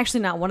 And actually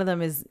not one of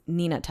them is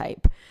Nina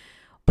type.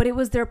 But it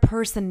was their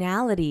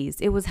personalities.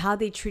 It was how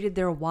they treated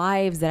their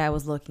wives that I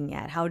was looking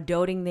at, how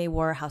doting they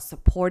were, how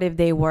supportive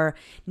they were.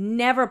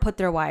 Never put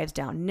their wives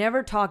down,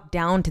 never talk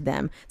down to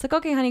them. It's like,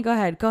 okay, honey, go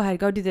ahead,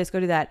 go do this, go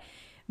do that.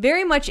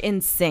 Very much in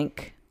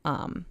sync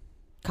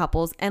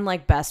couples and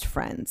like best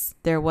friends.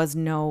 There was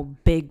no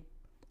big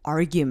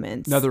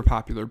arguments. Another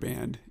popular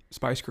band,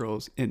 Spice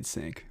Girls,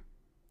 NSYNC.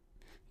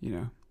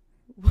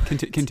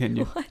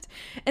 Continue. What?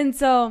 And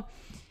so...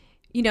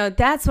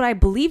 that's what I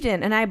believed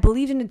in. And I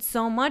believed in it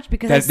so much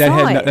because that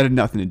had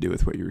nothing to do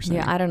with what you were saying.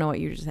 Yeah, I don't know what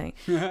you were saying.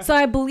 So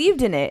I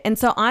believed in it. And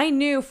so I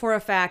knew for a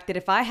fact that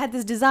if I had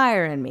this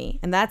desire in me,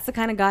 and that's the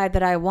kind of guy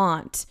that I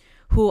want,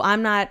 who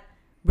I'm not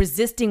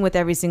resisting with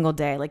every single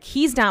day. Like,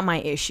 he's not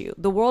my issue.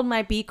 The world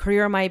might be,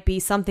 career might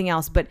be, something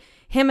else, but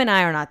him and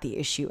I are not the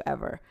issue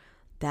ever.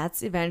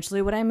 That's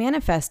eventually what I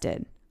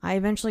manifested. I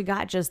eventually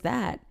got just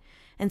that.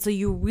 And so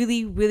you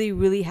really, really,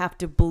 really have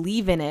to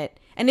believe in it.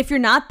 And if you're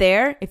not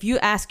there, if you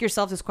ask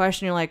yourself this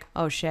question, you're like,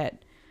 oh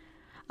shit,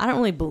 I don't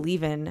really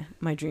believe in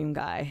my dream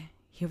guy.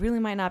 He really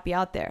might not be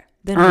out there.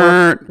 Then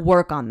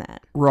work on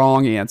that.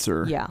 Wrong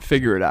answer. Yeah.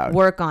 Figure it out.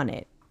 Work on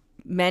it.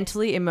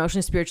 Mentally,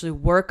 emotionally, spiritually,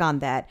 work on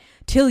that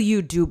till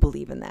you do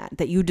believe in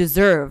that you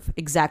deserve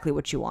exactly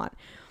what you want.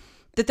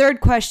 The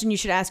third question you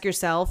should ask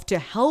yourself to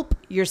help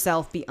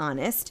yourself be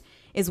honest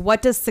is,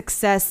 what does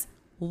success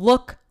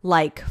look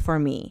like for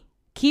me?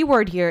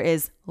 Keyword here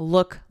is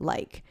look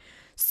like.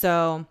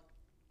 So,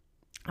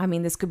 I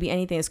mean, this could be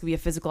anything. This could be a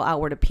physical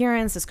outward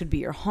appearance. This could be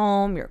your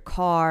home, your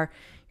car,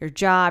 your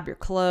job, your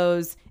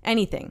clothes,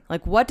 anything.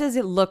 Like, what does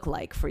it look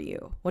like for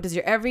you? What does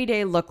your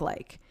everyday look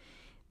like?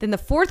 Then the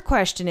fourth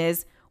question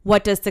is,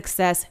 what does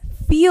success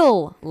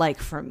feel like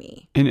for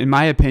me? And in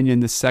my opinion,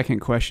 the second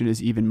question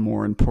is even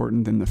more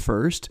important than the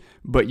first,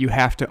 but you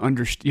have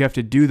to you have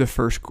to do the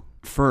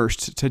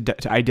first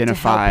to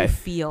identify, to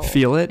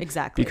feel it.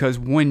 Exactly. Because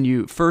when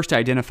you first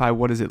identify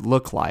what does it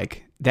look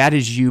like, that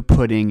is you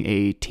putting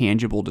a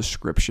tangible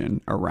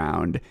description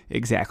around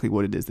exactly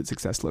what it is that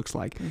success looks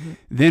like. Mm-hmm.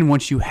 Then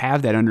once you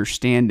have that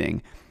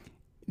understanding,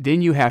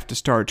 then you have to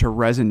start to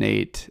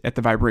resonate at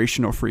the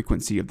vibrational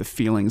frequency of the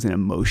feelings and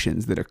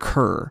emotions that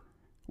occur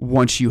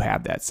once you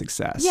have that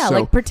success. Yeah,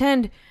 like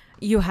pretend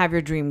you have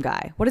your dream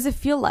guy. What does it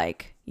feel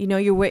like?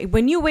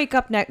 When you wake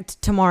up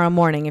tomorrow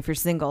morning, if you're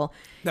single,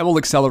 that will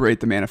accelerate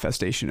the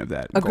manifestation of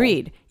that.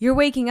 Agreed. Goal. You're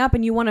waking up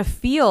and you want to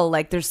feel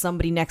like there's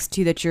somebody next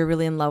to you that you're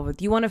really in love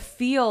with. You want to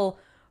feel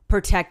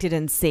protected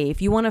and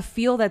safe. You want to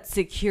feel that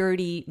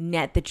security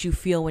net that you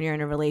feel when you're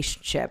in a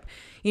relationship.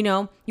 You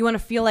want to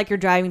feel like you're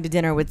driving to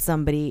dinner with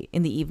somebody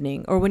in the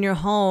evening, or when you're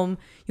home,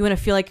 you want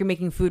to feel like you're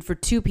making food for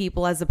two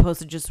people as opposed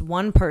to just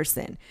one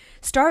person.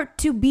 Start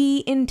to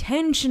be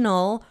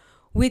intentional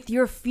with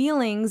your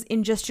feelings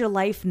in just your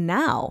life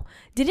now.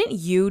 Didn't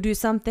you do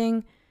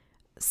something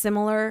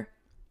similar?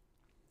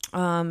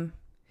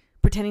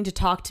 Pretending to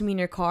talk to me in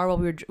your car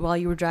while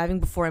you were driving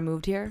before I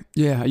moved here?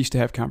 Yeah, I used to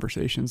have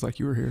conversations like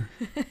you were here.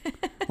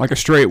 Like a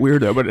straight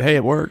weirdo, but hey,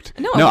 it worked.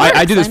 No,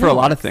 I do this for a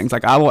lot of things.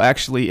 Like, I will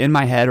actually, in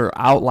my head or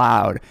out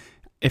loud,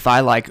 if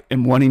I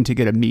am wanting to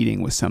get a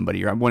meeting with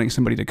somebody, or I'm wanting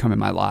somebody to come in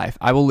my life,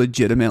 I will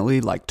legitimately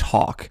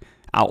talk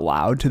out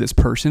loud to this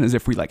person as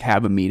if we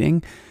have a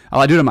meeting.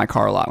 I do it in my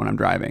car a lot when I'm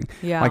driving.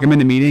 Yeah. I'm in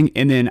the meeting,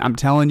 and then I'm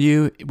telling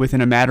you, within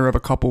a matter of a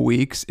couple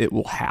weeks, it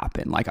will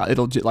happen.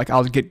 I'll be like,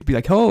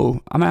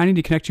 oh, I need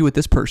to connect you with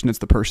this person. It's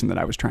the person that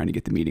I was trying to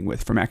get the meeting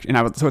with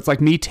so it's like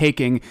me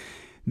taking,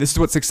 this is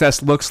what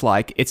success looks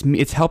like.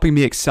 It's helping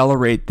me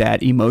accelerate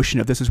that emotion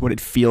of this is what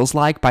it feels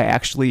like by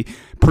actually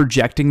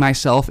projecting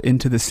myself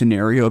into the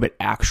scenario of it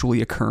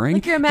actually occurring.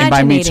 Like you're imagining.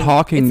 And by me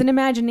talking, it's an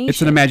imagination.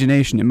 It's an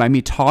imagination. And by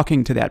me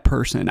talking to that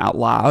person out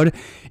loud,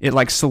 it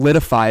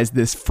solidifies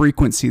this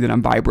frequency that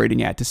I'm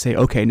vibrating at to say,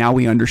 okay, now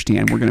we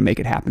understand. We're going to make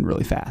it happen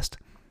really fast.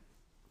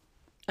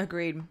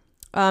 Agreed.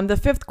 The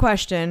fifth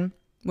question,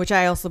 which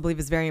I also believe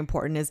is very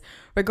important, is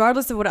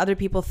regardless of what other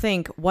people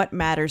think, what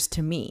matters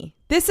to me?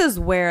 This is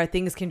where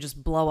things can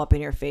just blow up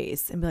in your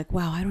face and be like,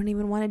 wow, I don't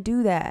even want to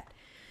do that.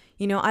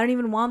 I don't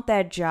even want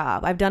that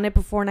job. I've done it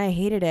before and I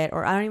hated it.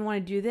 Or I don't even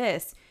want to do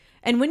this.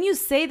 And when you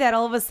say that,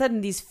 all of a sudden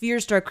these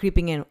fears start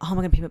creeping in. How am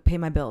I going to pay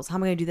my bills? How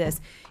am I going to do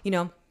this?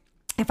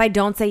 If I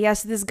don't say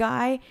yes to this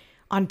guy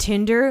on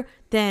Tinder,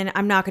 then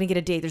I'm not going to get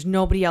a date. There's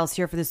nobody else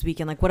here for this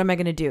weekend. What am I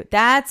going to do?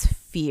 That's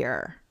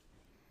fear.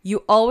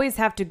 You always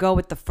have to go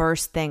with the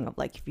first thing of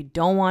if you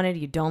don't want it,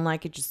 you don't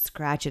like it, just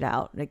scratch it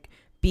out.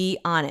 Be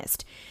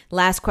honest.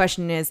 Last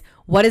question is,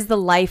 what is the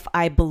life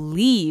I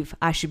believe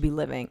I should be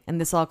living? And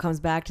this all comes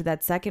back to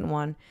that second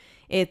one.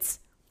 It's,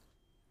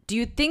 Do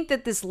you think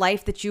that this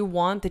life that you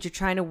want, that you're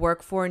trying to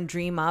work for and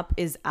dream up,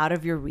 is out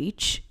of your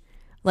reach?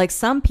 Like,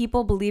 some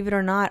people, believe it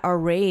or not, are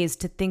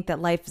raised to think that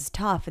life is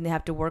tough and they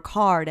have to work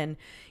hard, and,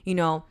 you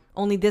know,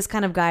 only this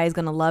kind of guy is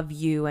going to love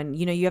you, and,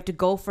 you know, you have to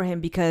go for him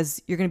because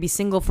you're going to be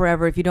single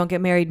forever if you don't get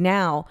married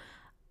now.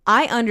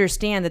 I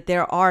understand that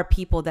there are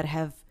people that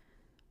have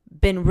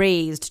been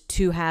raised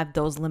to have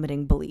those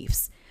limiting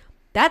beliefs.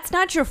 That's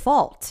not your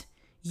fault.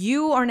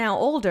 You are now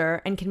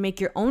older and can make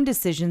your own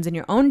decisions and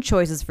your own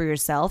choices for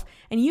yourself,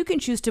 and you can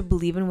choose to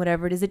believe in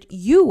whatever it is that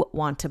you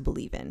want to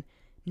believe in,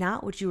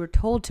 not what you were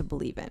told to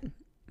believe in.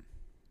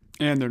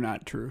 And they're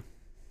not true.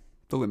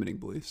 The limiting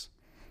beliefs.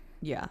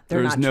 Yeah.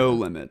 There's no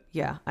limit.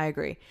 Yeah, I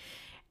agree.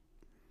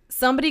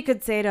 Somebody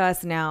could say to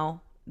us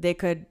now, they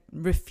could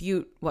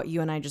refute what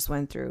you and I just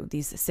went through,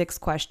 these 6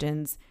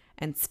 questions.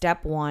 And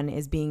step 1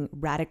 is being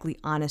radically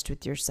honest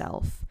with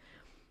yourself.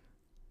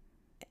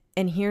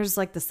 And here's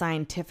like the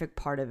scientific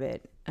part of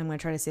it. I'm going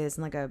to try to say this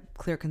in like a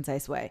clear,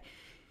 concise way.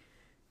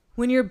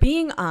 When you're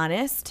being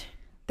honest,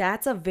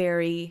 that's a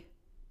very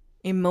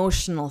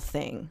emotional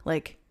thing.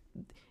 Like,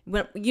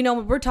 when, you know,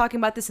 we're talking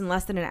about this in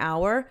less than an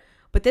hour,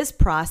 but this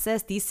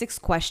process, these 6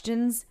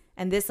 questions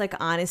and this like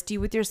honesty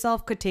with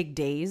yourself could take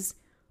days,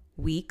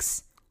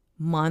 weeks,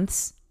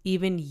 months,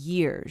 even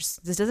years.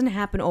 This doesn't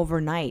happen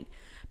overnight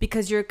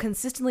because you're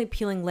consistently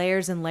peeling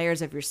layers and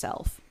layers of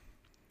yourself.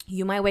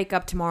 You might wake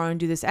up tomorrow and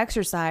do this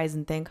exercise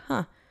and think,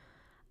 I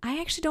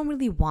actually don't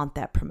really want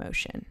that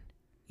promotion.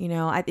 You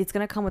know, it's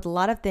going to come with a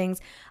lot of things.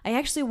 I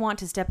actually want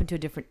to step into a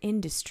different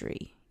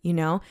industry, you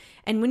know?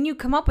 And when you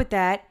come up with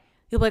that,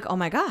 you'll be like, oh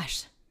my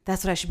gosh,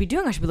 that's what I should be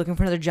doing. I should be looking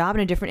for another job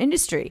in a different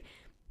industry.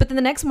 But then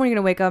the next morning you're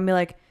going to wake up and be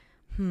like,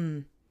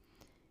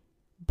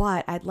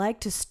 but I'd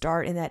like to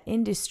start in that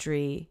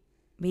industry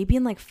maybe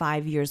in like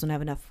 5 years when I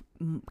have enough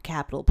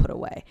capital put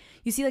away.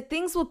 You see, like,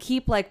 things will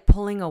keep like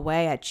pulling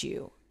away at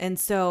you. And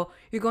so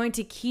you're going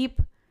to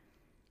keep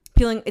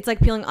peeling. It's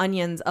like peeling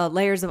onions,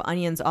 layers of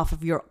onions off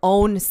of your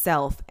own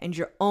self and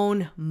your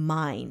own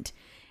mind.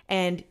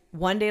 And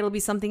one day it'll be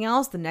something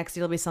else. The next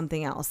day it'll be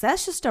something else.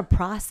 That's just a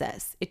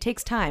process. It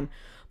takes time.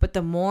 But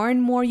the more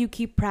and more you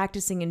keep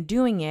practicing and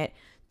doing it,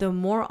 the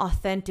more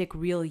authentic,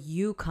 real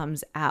you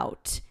comes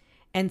out.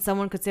 And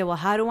someone could say, well,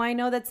 how do I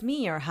know that's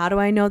me? Or how do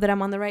I know that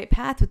I'm on the right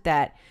path with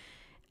that?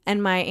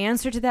 And my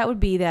answer to that would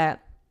be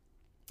that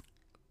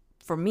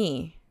for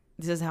me,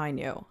 this is how I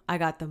knew. I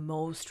got the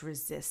most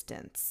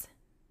resistance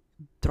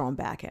thrown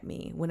back at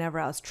me whenever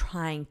I was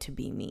trying to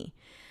be me.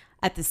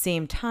 At the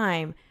same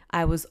time,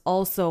 I was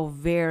also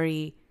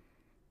very,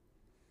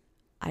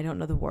 I don't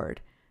know the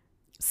word,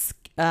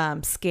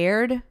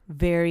 scared,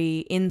 very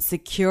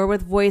insecure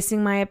with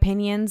voicing my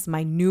opinions,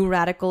 my new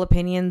radical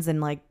opinions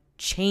and like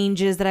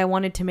changes that I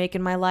wanted to make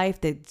in my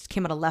life that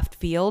came out of left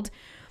field.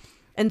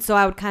 And so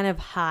I would kind of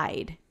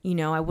hide, you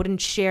know, I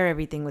wouldn't share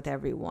everything with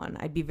everyone.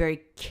 I'd be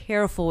very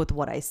careful with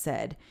what I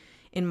said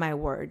in my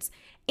words.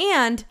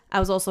 And I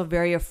was also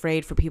very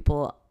afraid for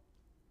people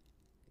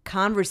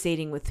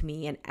conversating with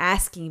me and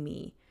asking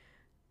me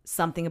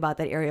something about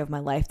that area of my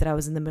life that I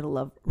was in the middle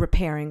of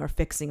repairing or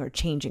fixing or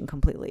changing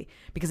completely,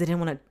 because I didn't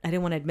want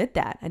to admit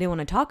that. I didn't want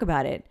to talk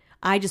about it.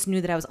 I just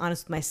knew that I was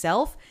honest with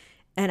myself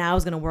and I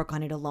was going to work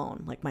on it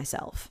alone, like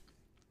myself.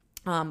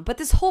 But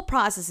this whole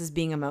process is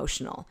being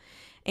emotional.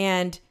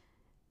 And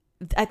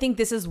I think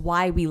this is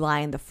why we lie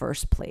in the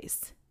first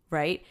place,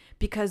 right?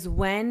 Because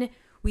when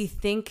we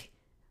think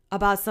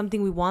about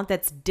something we want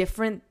that's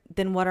different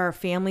than what our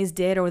families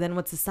did or than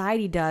what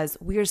society does,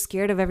 we are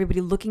scared of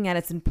everybody looking at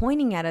us and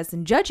pointing at us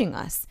and judging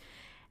us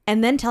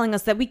and then telling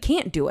us that we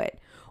can't do it,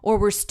 or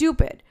we're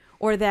stupid,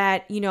 or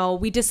that, you know,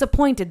 we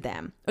disappointed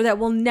them, or that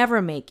we'll never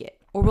make it,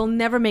 or we'll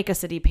never make a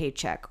steady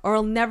paycheck, or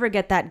I'll never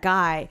get that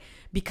guy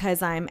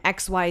because I'm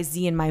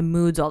XYZ in my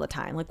moods all the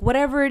time. Like,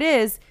 whatever it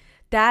is,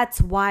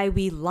 that's why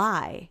we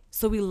lie.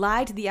 So we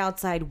lie to the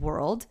outside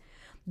world.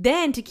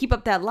 Then to keep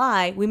up that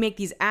lie, we make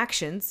these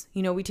actions.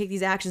 You know, we take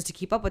these actions to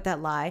keep up with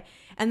that lie.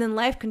 And then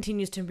life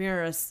continues to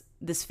mirror us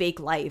this fake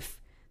life,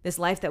 this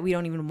life that we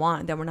don't even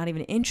want, that we're not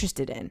even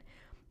interested in,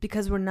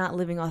 because we're not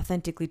living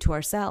authentically to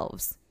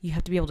ourselves. You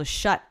have to be able to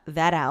shut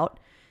that out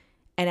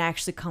and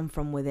actually come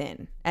from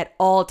within at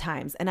all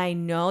times. And I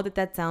know that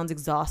that sounds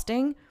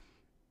exhausting,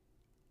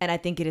 and I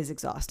think it is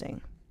exhausting.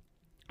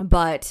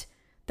 But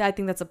I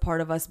think that's a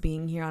part of us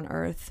being here on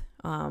earth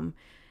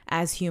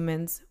as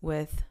humans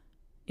with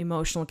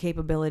emotional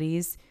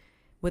capabilities,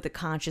 with a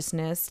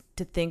consciousness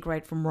to think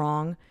right from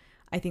wrong.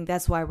 I think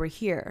that's why we're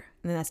here.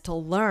 And that's to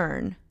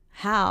learn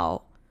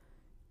how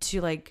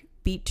to like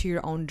beat to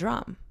your own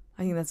drum.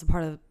 I think that's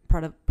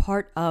a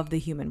part of the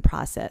human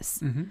process.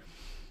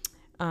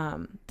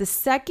 Mm-hmm. The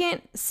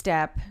second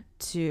step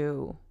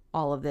to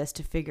all of this,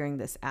 to figuring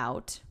this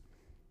out,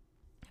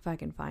 if I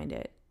can find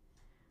it.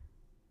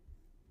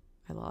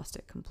 I lost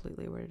it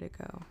completely. Where did it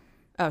go?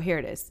 Oh, here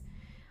it is.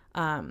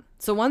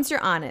 So once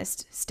you're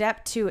honest,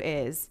 step 2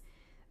 is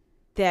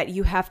that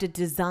you have to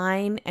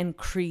design and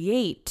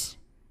create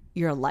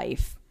your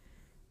life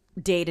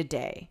day to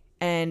day.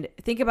 And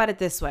think about it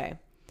this way.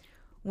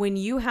 when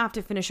you have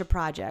to finish a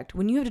project,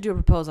 when you have to do a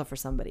proposal for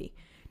somebody,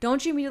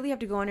 don't you immediately have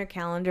to go on your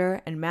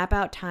calendar and map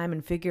out time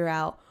and figure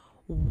out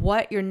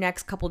what your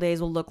next couple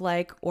days will look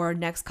like or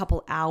next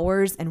couple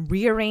hours and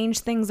rearrange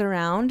things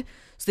around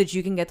so that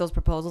you can get those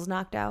proposals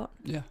knocked out?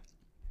 Yeah.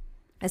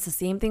 It's the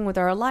same thing with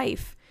our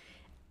life.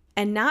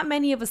 And not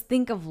many of us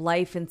think of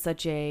life in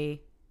such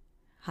a,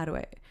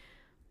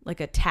 like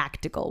a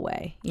tactical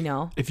way, you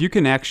know? If you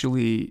can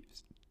actually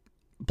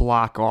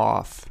block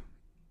off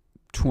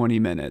 20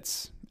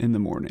 minutes in the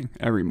morning,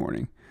 every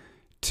morning,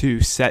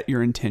 to set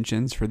your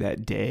intentions for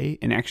that day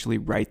and actually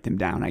write them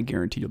down, I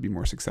guarantee you'll be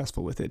more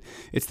successful with it.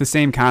 It's the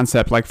same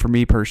concept. Like for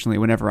me personally,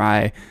 whenever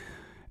I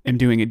am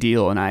doing a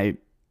deal and I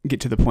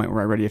get to the point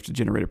where I already have to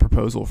generate a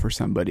proposal for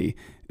somebody,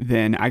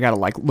 then I got to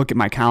like look at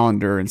my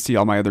calendar and see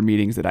all my other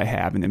meetings that I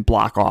have and then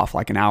block off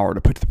like an hour to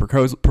put the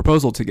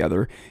proposal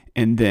together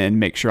and then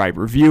make sure I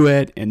review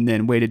it and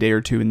then wait a day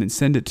or two and then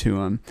send it to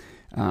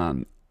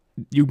them.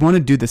 You want to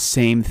do the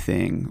same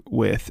thing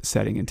with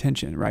setting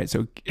intention, right?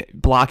 So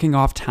blocking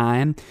off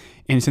time,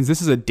 and since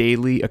this is a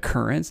daily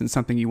occurrence and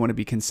something you want to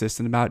be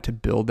consistent about to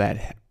build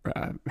that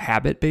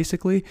habit,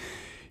 basically,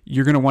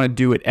 you're going to want to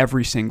do it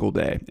every single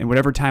day. And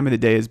whatever time of the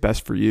day is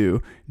best for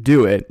you,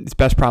 do it. It's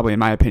best probably, in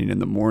my opinion, in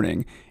the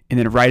morning. And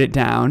then write it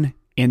down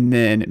and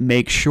then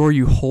make sure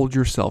you hold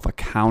yourself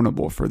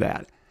accountable for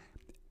that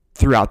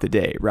throughout the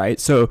day, right?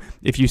 So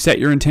if you set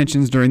your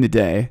intentions during the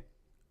day,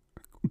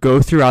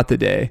 go throughout the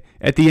day.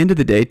 At the end of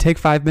the day, take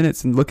 5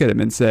 minutes and look at them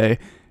and say,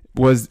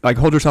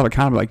 hold yourself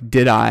accountable. Like,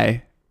 did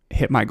I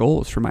hit my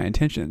goals for my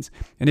intentions?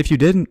 And if you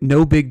didn't,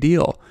 no big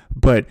deal.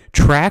 But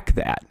track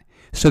that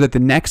so that the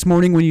next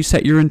morning when you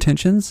set your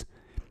intentions,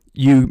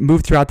 you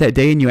move throughout that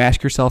day and you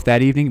ask yourself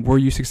that evening, were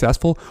you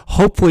successful?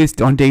 Hopefully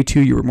it's on day 2,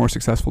 you were more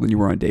successful than you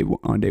were on day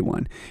 1.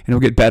 And it'll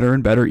get better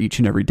and better each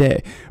and every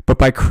day. But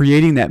by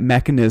creating that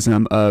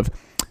mechanism of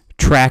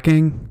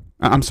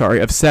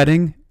of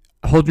setting,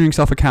 holding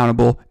yourself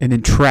accountable, and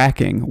then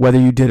tracking whether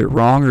you did it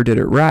wrong or did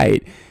it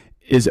right,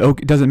 it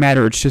doesn't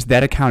matter. It's just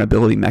that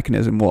accountability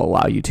mechanism will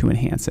allow you to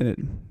enhance it.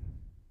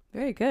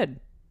 Very good.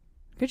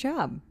 Good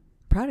job.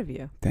 Proud of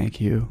you. Thank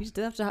you. You just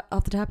did that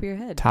off the top of your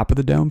head. Top of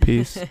the dome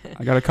piece.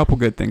 I got a couple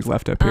good things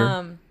left up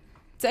here.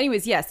 So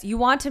anyways, yes, you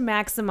want to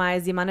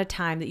maximize the amount of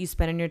time that you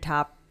spend on your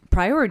top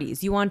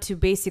priorities. You want to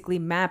basically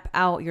map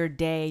out your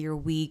day, your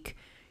week,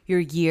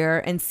 your year,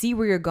 and see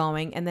where you're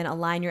going, and then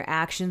align your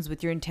actions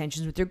with your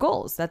intentions, with your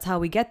goals. That's how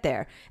we get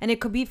there. And it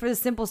could be for the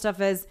simple stuff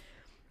as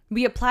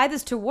we apply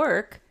this to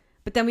work,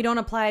 but then we don't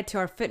apply it to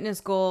our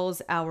fitness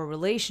goals, our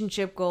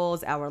relationship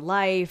goals, our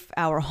life,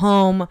 our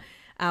home,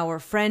 our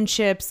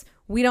friendships.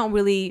 We're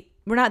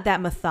not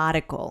that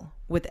methodical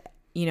with,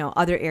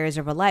 other areas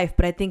of our life,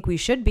 but I think we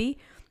should be.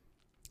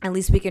 At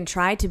least we can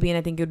try to be, and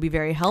I think it would be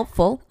very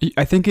helpful.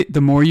 I think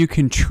the more you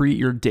can treat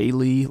your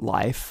daily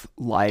life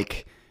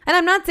like... And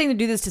I'm not saying to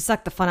do this to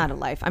suck the fun out of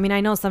life. I mean,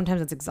 I know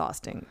sometimes it's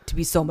exhausting to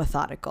be so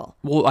methodical.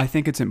 Well, I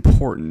think it's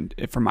important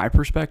from my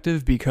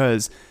perspective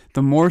because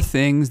the more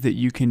things that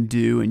you can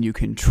do and you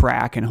can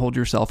track and hold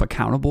yourself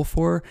accountable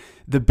for,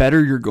 the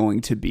better you're going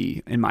to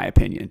be, in my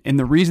opinion. And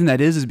the reason that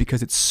is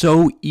because it's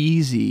so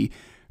easy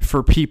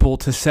for people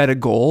to set a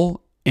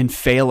goal and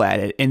fail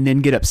at it and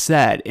then get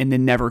upset and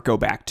then never go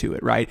back to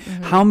it, right?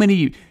 Mm-hmm. How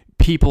many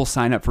people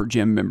sign up for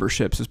gym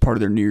memberships as part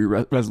of their New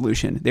Year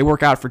resolution? They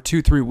work out for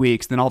 2-3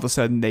 weeks, then all of a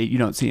sudden you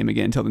don't see them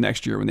again until the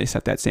next year when they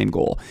set that same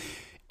goal.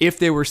 If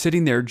they were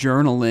sitting there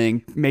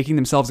journaling, making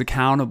themselves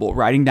accountable,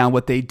 writing down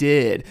what they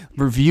did,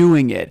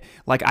 reviewing it,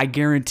 like I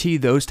guarantee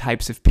those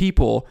types of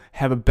people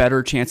have a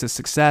better chance of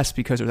success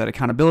because there's that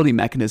accountability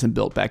mechanism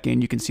built back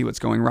in. You can see what's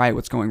going right,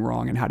 what's going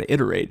wrong, and how to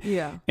iterate.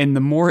 Yeah. And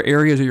the more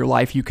areas of your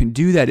life you can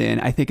do that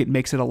in, I think it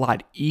makes it a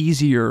lot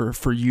easier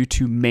for you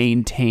to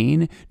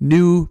maintain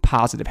new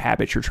positive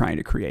habits you're trying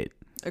to create.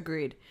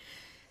 Agreed.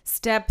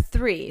 Step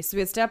 3. So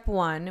we had step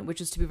 1, which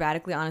was to be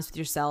radically honest with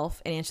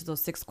yourself and answer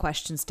those 6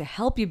 questions to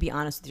help you be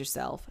honest with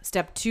yourself.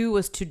 Step 2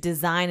 was to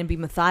design and be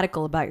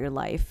methodical about your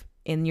life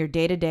in your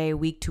day-to-day,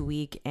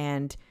 week-to-week,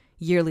 and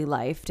yearly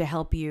life to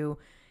help you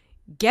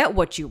get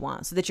what you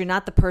want so that you're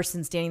not the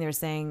person standing there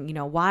saying,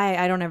 why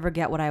I don't ever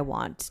get what I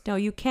want. No,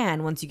 you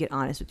can once you get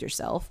honest with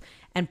yourself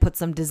and put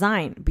some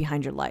design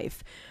behind your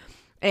life.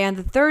 And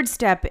the third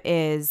step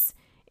is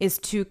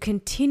to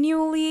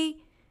continually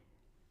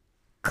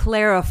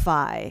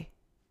clarify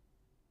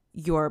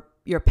your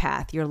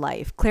path, your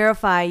life,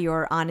 clarify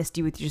your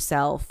honesty with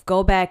yourself,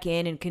 go back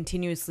in and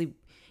continuously,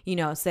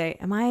 say,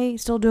 am I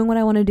still doing what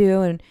I want to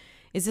do? And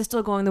is this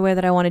still going the way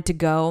that I want it to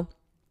go?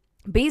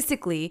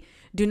 Basically,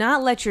 do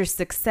not let your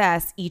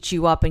success eat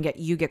you up and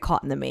get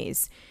caught in the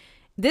maze.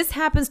 This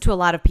happens to a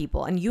lot of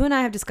people. And you and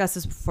I have discussed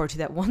this before too,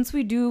 that once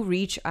we do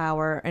reach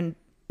and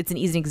it's an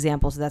easy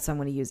example, so that's why I'm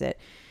going to use it.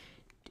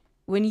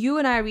 When you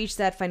and I reach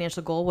that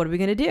financial goal, what are we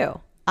going to do?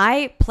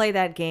 I play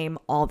that game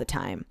all the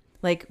time.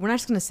 Like, we're not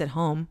just going to sit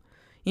home.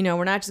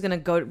 We're not just going to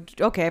go,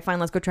 okay, fine,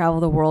 let's go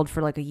travel the world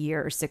for like a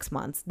year or 6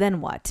 months.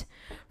 Then what?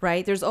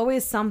 Right? There's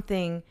always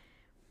something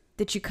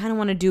that you kind of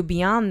want to do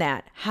beyond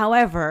that.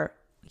 However,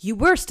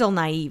 we're still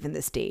naive in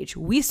this stage.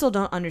 We still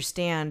don't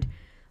understand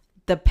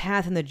the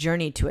path and the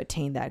journey to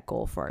attain that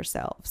goal for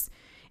ourselves.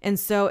 And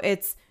so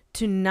it's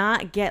to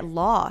not get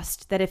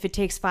lost that if it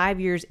takes 5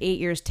 years, 8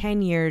 years,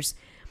 10 years,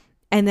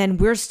 and then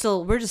we're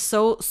just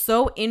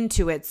so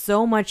into it,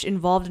 so much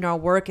involved in our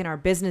work and our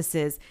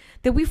businesses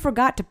that we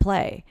forgot to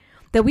play,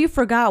 that we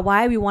forgot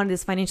why we wanted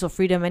this financial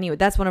freedom anyway.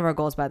 That's one of our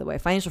goals, by the way.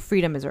 Financial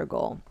freedom is our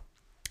goal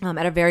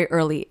at a very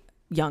early,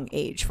 young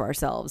age for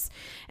ourselves.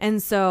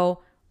 And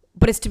so,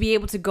 but it's to be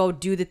able to go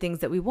do the things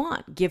that we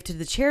want, give to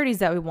the charities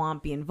that we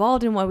want, be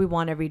involved in what we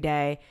want every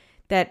day,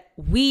 that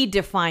we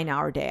define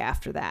our day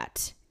after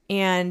that.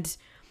 And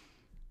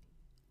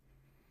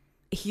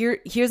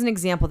here's an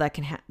example that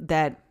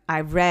that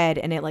I read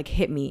and it like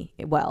hit me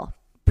well.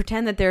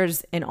 Pretend that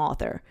there's an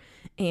author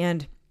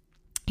and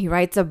he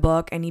writes a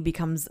book and he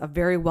becomes a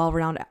very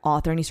well-renowned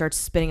author and he starts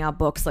spitting out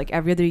books like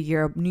every other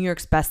year, New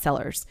York's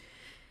bestsellers.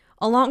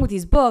 Along with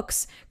these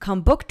books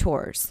come book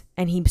tours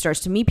and he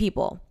starts to meet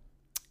people.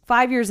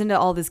 5 years into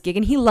all this gig,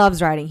 and he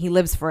loves writing. He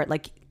lives for it.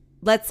 Like,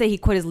 let's say he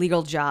quit his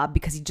legal job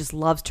because he just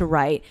loves to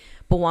write,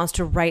 but wants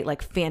to write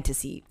like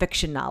fantasy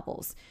fiction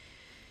novels.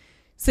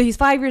 So he's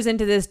 5 years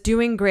into this,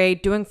 doing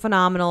great, doing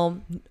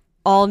phenomenal,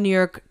 all New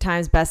York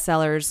Times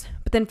bestsellers.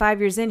 But then 5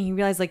 years in, he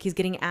realized like he's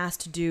getting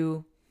asked to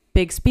do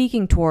big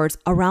speaking tours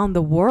around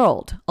the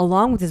world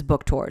along with his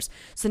book tours.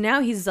 So now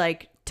he's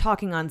like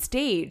talking on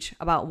stage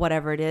about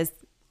whatever it is,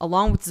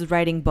 along with his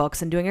writing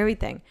books and doing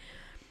everything.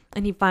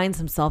 And he finds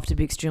himself to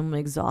be extremely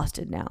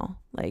exhausted now.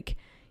 Like,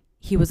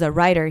 he was a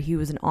writer, he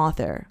was an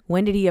author.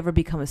 When did he ever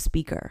become a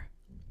speaker?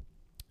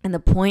 And the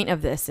point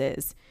of this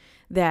is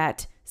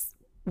that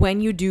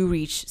when you do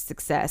reach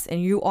success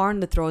and you are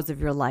in the throes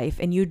of your life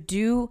and you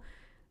do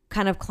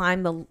kind of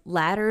climb the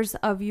ladders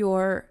of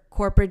your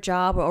corporate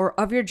job or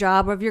of your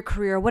job or of your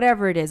career,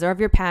 whatever it is, or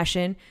of your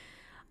passion,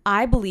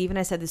 I believe, and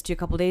I said this to you a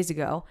couple days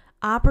ago,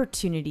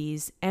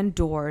 opportunities and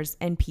doors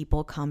and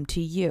people come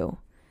to you.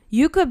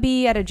 You could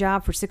be at a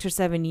job for 6 or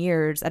 7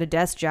 years at a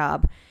desk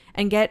job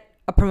and get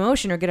a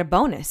promotion or get a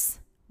bonus,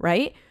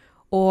 right?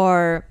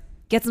 Or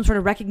get some sort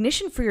of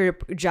recognition for your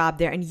job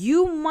there. And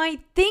you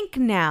might think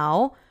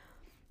now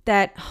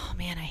that, oh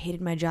man, I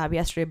hated my job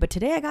yesterday, but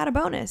today I got a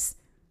bonus.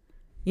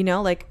 You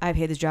know, like I've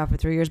hated this job for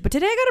 3 years, but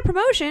today I got a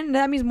promotion.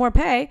 That means more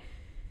pay.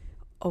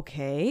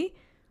 Okay.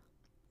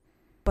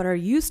 But are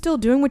you still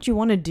doing what you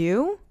want to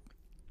do?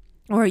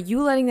 Or are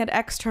you letting that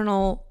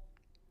external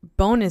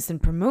bonus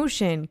and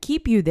promotion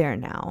keep you there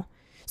now?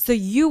 So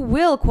you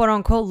will, quote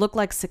unquote, look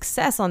like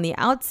success on the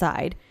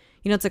outside.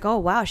 You know, it's like, oh,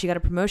 wow, she got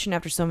a promotion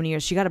after so many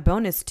years. She got a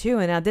bonus too.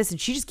 And now this, and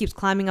she just keeps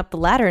climbing up the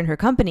ladder in her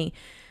company.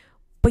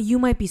 But you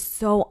might be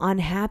so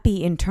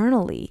unhappy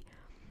internally.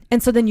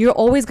 And so then you're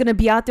always going to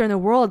be out there in the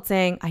world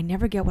saying, I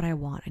never get what I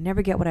want. I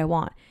never get what I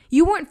want.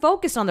 You weren't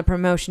focused on the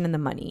promotion and the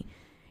money.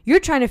 You're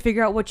trying to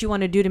figure out what you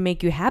want to do to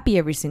make you happy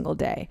every single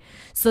day.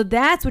 So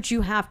that's what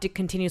you have to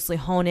continuously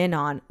hone in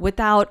on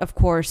without, of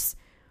course,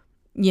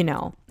 you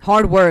know,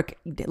 hard work.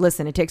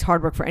 Listen, it takes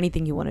hard work for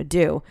anything you want to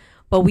do.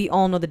 But we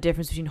all know the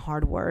difference between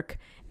hard work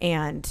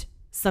and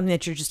something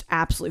that you're just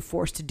absolutely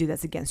forced to do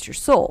that's against your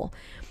soul.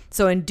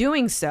 So in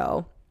doing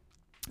so,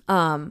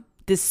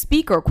 this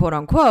speaker, quote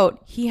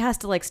unquote, he has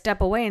to like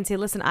step away and say,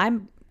 listen, I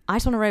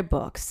just want to write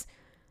books.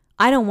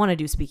 I don't want to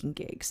do speaking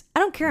gigs. I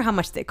don't care how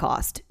much they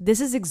cost. This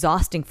is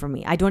exhausting for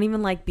me. I don't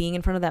even like being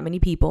in front of that many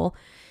people.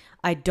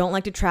 I don't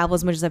like to travel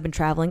as much as I've been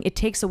traveling. It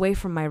takes away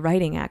from my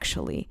writing,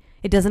 actually.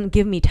 It doesn't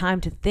give me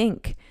time to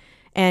think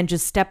and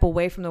just step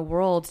away from the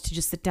world to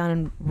just sit down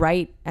and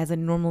write as I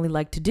normally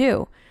like to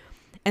do.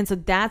 And so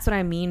that's what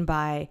I mean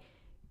by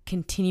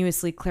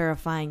continuously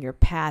clarifying your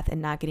path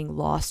and not getting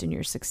lost in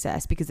your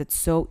success, because it's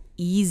so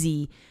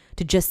easy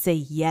to just say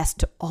yes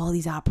to all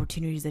these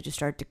opportunities that just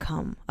start to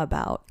come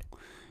about.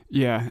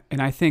 Yeah,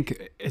 and I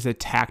think as a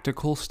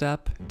tactical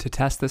step to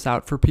test this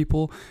out for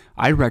people,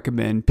 I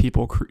recommend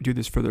people do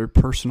this for their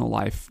personal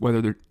life,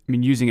 whether they're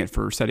using it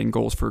for setting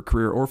goals for a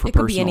career or for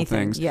personal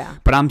things. Yeah.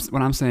 But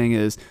what I'm saying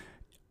is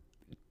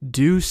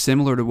do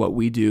similar to what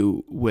we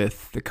do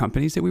with the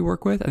companies that we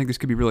work with. I think this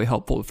could be really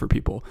helpful for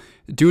people.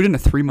 Do it in a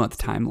 3-month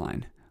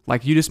timeline.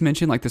 Like you just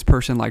mentioned, like this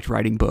person liked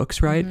writing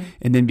books, right? Mm-hmm.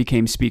 And then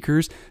became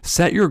speakers.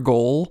 Set your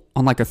goal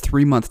on like a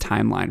 3-month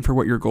timeline for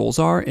what your goals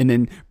are, and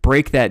then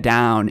break that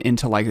down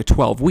into like a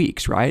 12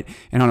 weeks, right?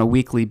 And on a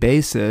weekly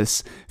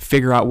basis,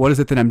 figure out what is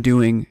it that I'm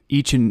doing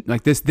each and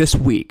like this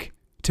week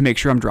to make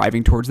sure I'm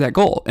driving towards that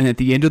goal. And at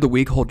the end of the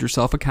week, hold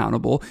yourself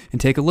accountable and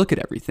take a look at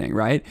everything,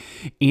 right?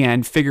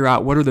 And figure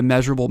out what are the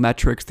measurable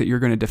metrics that you're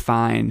going to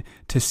define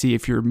to see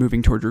if you're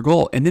moving towards your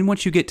goal. And then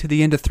once you get to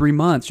the end of 3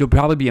 months, you'll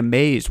probably be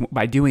amazed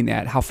by doing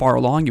that, how far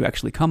along you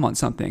actually come on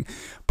something.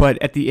 But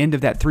at the end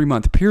of that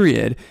 3-month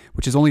period,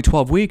 which is only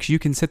 12 weeks, you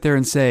can sit there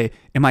and say,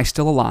 am I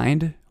still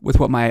aligned with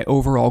what my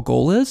overall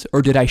goal is?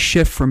 Or did I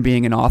shift from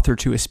being an author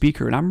to a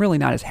speaker? And I'm really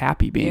not as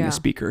happy being a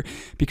speaker,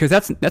 because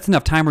that's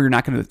enough time where you're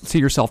not going to see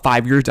yourself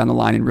 5 years down the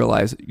line and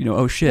realize,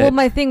 oh shit. Well,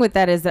 my thing with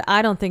that is that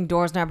I don't think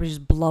doors and opportunities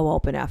just blow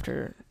open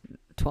after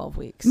 12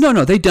 weeks.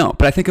 No, they don't.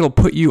 But I think it'll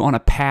put you on a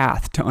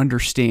path to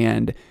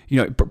understand,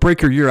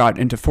 break your year out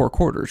into 4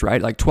 quarters,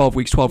 right? Like 12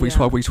 weeks, 12 weeks,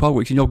 12 weeks, 12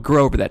 weeks, and you'll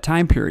grow over that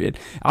time period.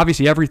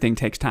 Obviously, everything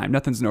takes time.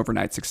 Nothing's an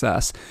overnight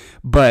success.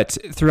 But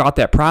throughout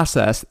that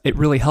process, it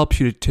really helps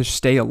you to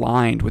stay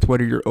aligned with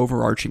what are your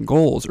overarching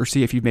goals, or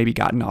see if you've maybe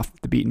gotten off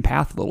the beaten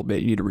path a little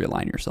bit. You need to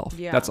realign yourself.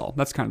 Yeah. That's all.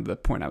 That's kind of the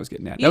point I was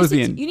getting at.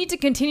 You need to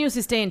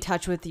continuously stay in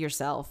touch with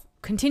yourself,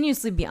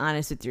 continuously be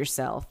honest with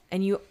yourself.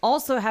 And you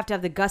also have to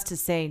have the guts to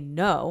say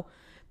no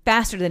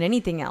faster than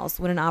anything else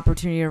when an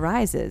opportunity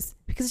arises,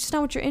 because it's just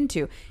not what you're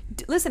into.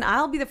 Listen,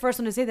 I'll be the first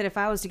one to say that if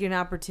I was to get an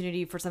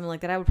opportunity for something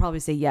like that, I would probably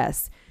say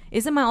yes.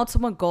 Is it my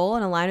ultimate goal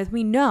and align with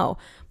me? No,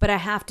 but I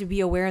have to be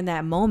aware in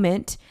that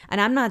moment.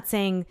 And I'm not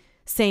saying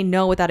say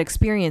no without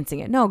experiencing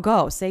it. No,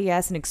 go say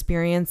yes and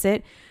experience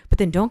it, but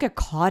then don't get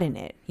caught in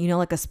it,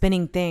 like a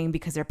spinning thing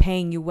because they're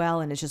paying you well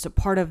and it's just a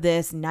part of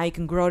this. And now you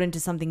can grow it into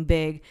something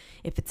big.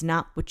 If it's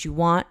not what you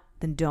want,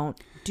 then don't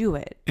do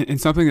it.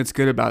 And something that's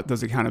good about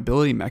those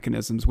accountability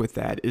mechanisms with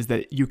that is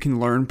that you can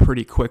learn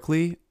pretty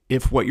quickly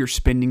if what you're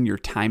spending your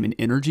time and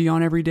energy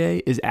on every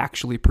day is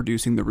actually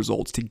producing the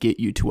results to get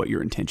you to what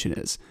your intention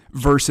is,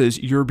 versus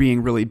you're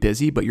being really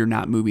busy, but you're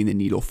not moving the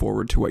needle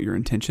forward to what your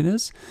intention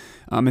is.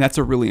 And that's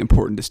a really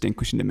important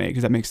distinction to make.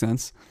 Does that make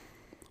sense?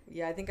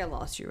 Yeah, I think I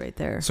lost you right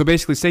there. So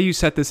basically, say you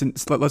set this,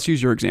 let's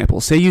use your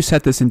example. Say you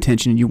set this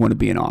intention and you want to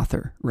be an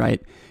author,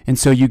 right? And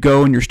so you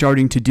go and you're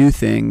starting to do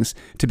things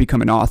to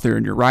become an author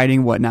and you're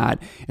writing, whatnot.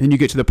 And then you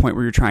get to the point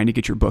where you're trying to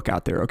get your book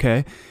out there,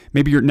 okay?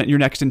 Maybe your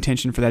next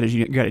intention for that is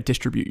you got to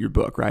distribute your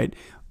book, right?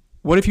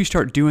 What if you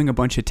start doing a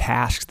bunch of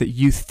tasks that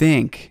you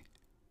think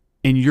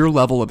in your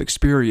level of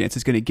experience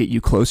is going to get you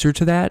closer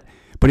to that?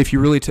 But if you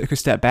really took a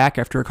step back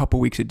after a couple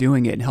weeks of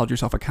doing it and held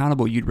yourself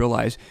accountable, you'd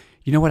realize,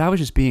 you know what, I was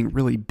just being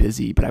really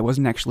busy, but I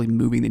wasn't actually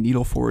moving the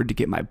needle forward to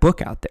get my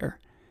book out there.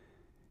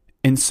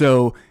 And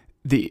so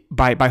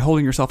by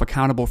holding yourself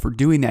accountable for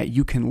doing that,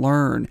 you can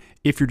learn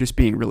if you're just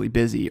being really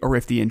busy, or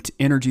if the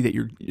energy that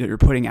you're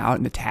putting out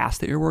and the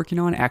task that you're working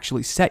on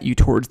actually set you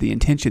towards the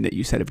intention that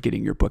you set of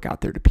getting your book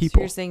out there to people.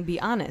 So you're saying be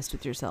honest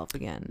with yourself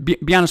again.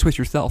 Be honest with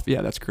yourself.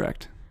 Yeah, that's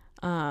correct.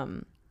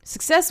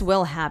 Success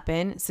will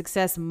happen.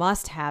 Success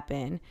must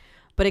happen,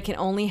 but it can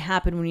only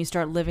happen when you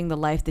start living the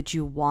life that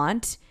you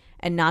want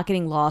and not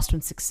getting lost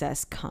when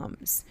success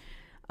comes.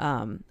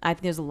 I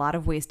think there's a lot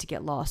of ways to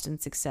get lost in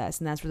success.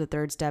 And that's where the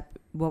third step,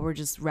 what we're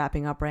just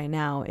wrapping up right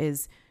now,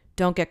 is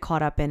don't get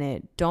caught up in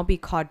it. Don't be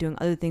caught doing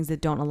other things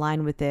that don't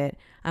align with it.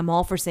 I'm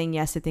all for saying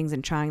yes to things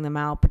and trying them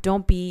out, but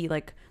don't be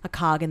like a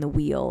cog in the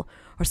wheel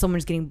or someone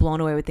who's getting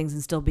blown away with things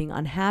and still being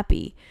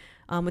unhappy.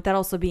 With that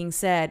also being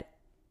said,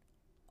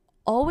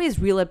 always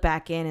reel it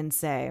back in and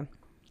say,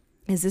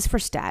 is this for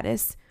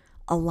status?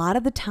 A lot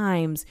of the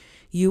times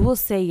you will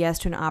say yes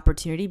to an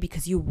opportunity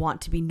because you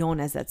want to be known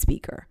as that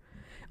speaker.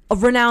 A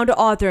renowned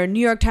author, New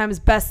York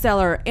Times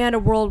bestseller, and a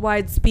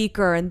worldwide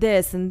speaker, and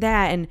this and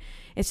that. And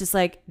it's just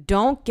like,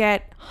 don't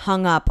get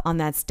hung up on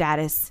that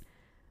status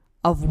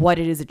of what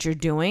it is that you're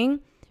doing,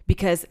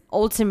 because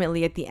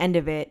ultimately at the end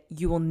of it,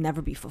 you will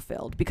never be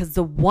fulfilled. Because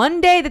the one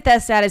day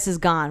that status is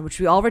gone, which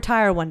we all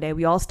retire one day,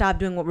 we all stop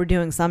doing what we're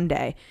doing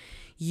someday,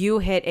 you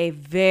hit a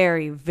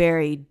very,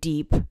 very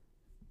deep,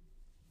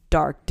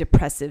 dark,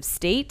 depressive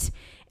state.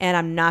 And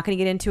I'm not going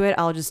to get into it.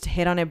 I'll just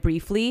hit on it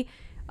briefly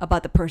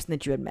about the person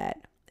that you had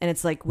met. And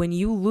it's like when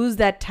you lose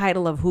that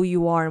title of who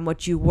you are and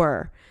what you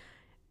were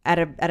at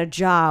a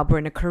job or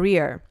in a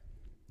career,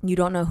 you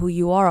don't know who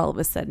you are all of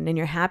a sudden. And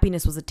your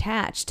happiness was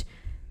attached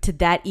to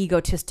that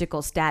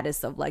egotistical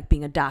status of like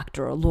being a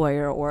doctor or a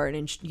lawyer or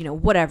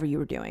whatever you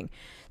were doing.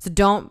 So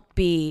don't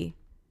be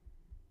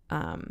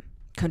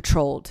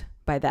controlled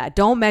by that.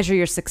 Don't measure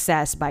your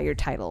success by your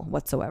title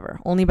whatsoever,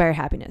 only by your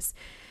happiness.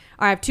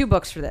 All right, I have 2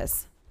 books for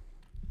this.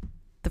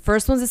 The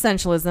first one's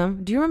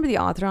Essentialism. Do you remember the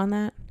author on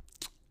that?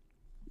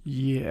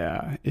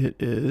 Yeah,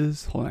 it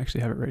is. Hold on, I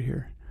actually have it right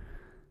here.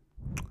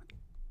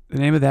 The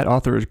name of that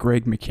author is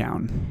Greg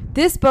McKeown.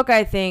 This book,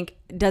 I think,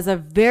 does a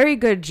very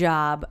good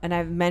job, and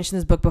I've mentioned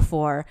this book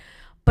before,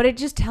 but it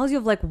just tells you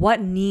of like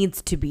what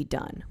needs to be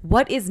done,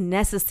 what is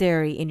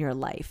necessary in your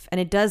life, and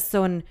it does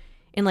so in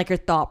like your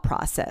thought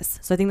process.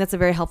 So I think that's a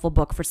very helpful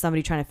book for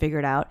somebody trying to figure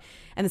it out.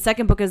 And the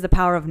second book is The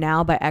Power of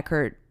Now by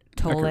Eckhart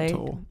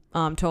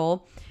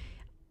Tolle.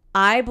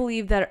 I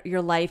believe that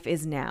your life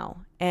is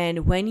now.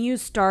 And when you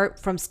start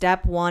from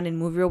step 1 and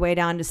move your way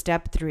down to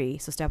step 3,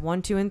 so step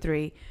 1, 2, and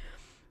 3,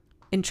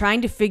 in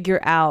trying to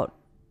figure out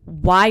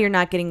why you're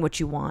not getting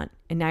what you want,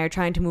 and now you're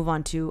trying to move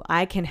on to,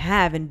 I can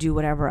have and do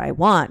whatever I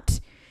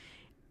want.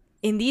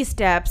 In these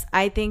steps,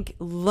 I think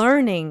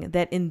learning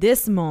that in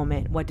this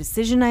moment, what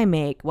decision I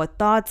make, what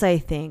thoughts I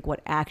think,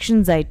 what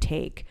actions I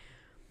take,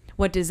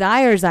 what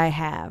desires I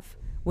have,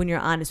 when you're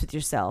honest with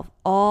yourself,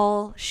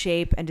 all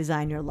shape and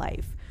design your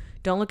life.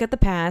 Don't look at the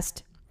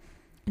past.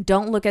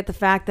 Don't look at the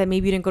fact that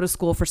maybe you didn't go to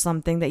school for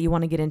something that you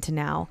want to get into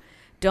now.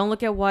 Don't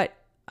look at what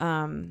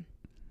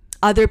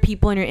other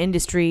people in your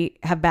industry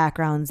have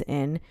backgrounds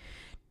in.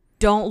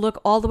 Don't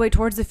look all the way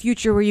towards the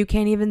future where you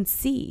can't even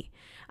see.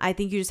 I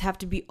think you just have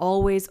to be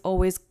always,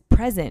 always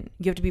present.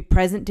 You have to be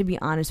present to be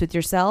honest with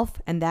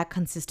yourself, and that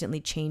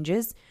consistently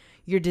changes.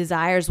 Your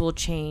desires will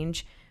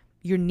change.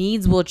 Your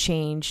needs will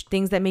change.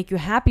 Things that make you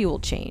happy will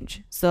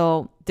change.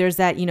 So there's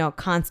that,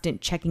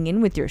 constant checking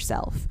in with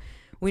yourself.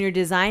 When you're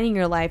designing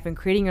your life and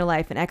creating your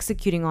life and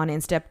executing on it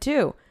in step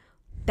 2,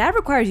 that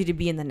requires you to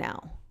be in the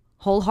now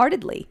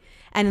wholeheartedly.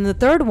 And in the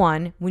third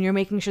one, when you're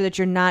making sure that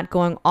you're not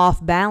going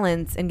off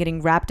balance and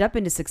getting wrapped up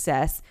into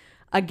success,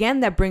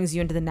 again, that brings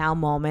you into the now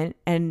moment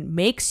and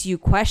makes you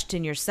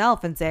question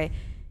yourself and say,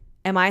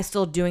 am I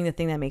still doing the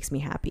thing that makes me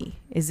happy?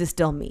 Is this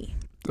still me?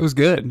 That was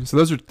good. So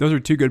those are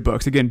 2 good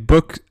books. Again,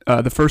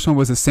 the first one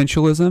was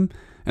Essentialism,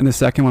 and the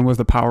second one was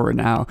The Power of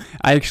Now.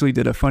 I actually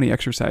did a funny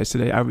exercise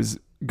today. I was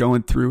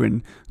going through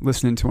and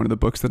listening to one of the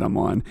books that I'm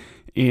on,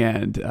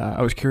 and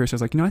I was curious. I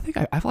was like, I think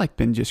I've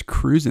been just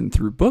cruising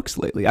through books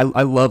lately.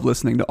 I love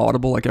listening to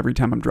Audible. Like every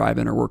time I'm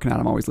driving or working out,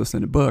 I'm always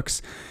listening to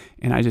books,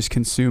 and I just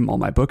consume all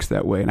my books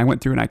that way. And I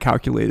went through and I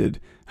calculated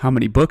how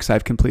many books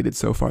I've completed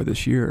so far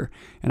this year,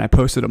 and I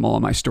posted them all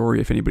on my story.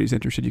 If anybody's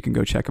interested, you can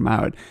go check them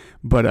out.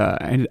 But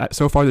and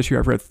so far this year,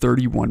 I've read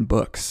 31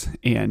 books,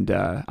 and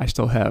I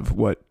still have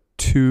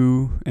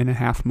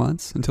 2.5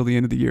 months until the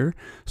end of the year.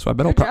 So I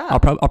bet I'll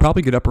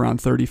probably get up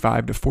around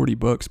 35 to 40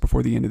 books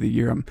before the end of the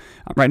year.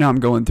 Right now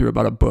I'm going through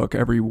about a book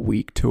every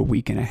week to a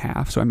week and a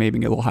half. So I may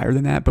even get a little higher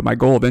than that. But my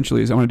goal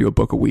eventually is I want to do a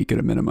book a week at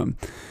a minimum.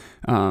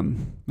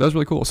 That was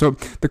really cool. So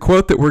the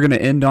quote that we're going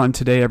to end on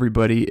today,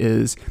 everybody,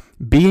 is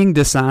being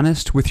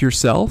dishonest with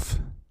yourself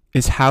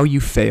is how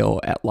you fail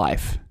at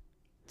life.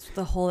 That's what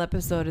the whole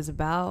episode is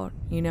about.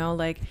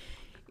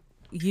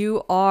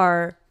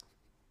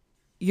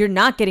 You're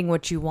not getting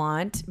what you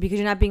want because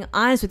you're not being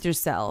honest with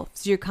yourself.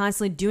 So you're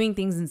constantly doing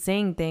things and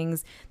saying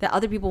things that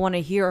other people want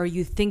to hear or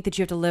you think that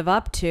you have to live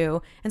up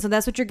to. And so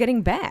that's what you're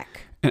getting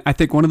back. And I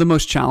think one of the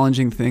most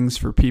challenging things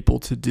for people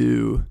to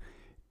do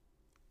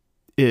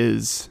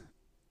is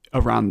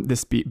around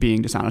this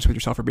being dishonest with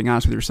yourself or being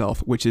honest with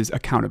yourself, which is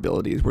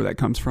accountability is where that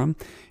comes from.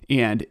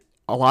 And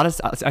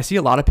I see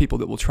a lot of people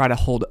that will try to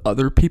hold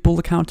other people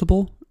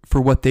accountable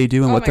for what they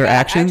do and what their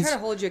actions. I try to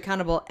hold you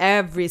accountable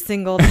every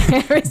single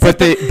day, but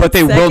they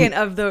second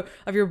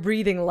of your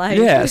breathing life.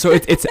 Yeah, so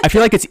it's I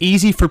feel like it's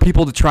easy for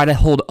people to try to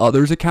hold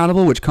others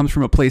accountable, which comes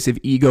from a place of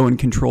ego and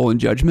control and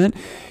judgment.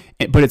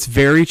 But it's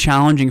very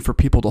challenging for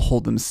people to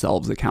hold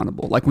themselves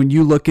accountable. Like when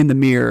you look in the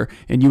mirror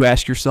and you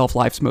ask yourself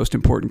life's most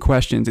important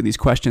questions, and these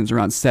questions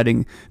around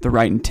setting the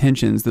right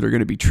intentions that are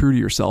going to be true to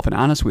yourself and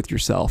honest with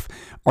yourself,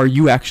 are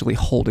you actually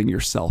holding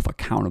yourself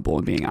accountable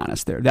and being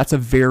honest there? That's a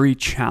very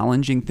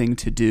challenging thing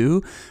to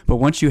do. But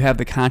once you have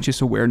the conscious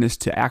awareness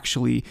to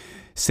actually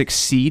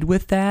succeed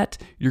with that,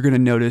 you're going to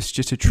notice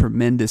just a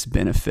tremendous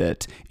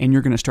benefit, and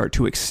you're going to start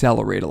to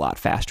accelerate a lot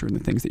faster in the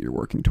things that you're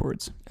working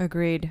towards.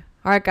 Agreed.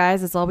 All right, guys,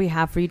 that's all we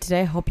have for you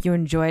today. Hope you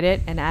enjoyed it.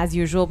 And as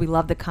usual, we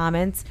love the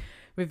comments,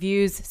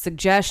 reviews,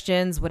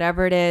 suggestions,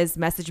 whatever it is.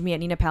 Message me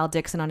at Nina Pal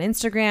Dixon on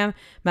Instagram.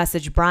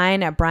 Message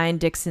Brian at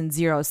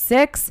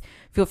BrianDixon06.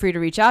 Feel free to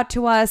reach out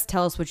to us.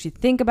 Tell us what you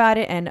think about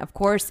it. And of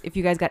course, if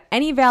you guys got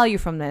any value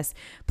from this,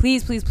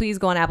 please, please, please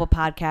go on Apple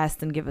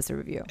Podcasts and give us a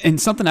review.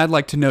 And something I'd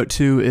like to note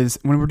too is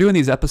when we're doing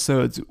these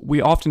episodes,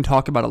 we often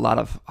talk about a lot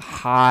of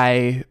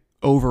high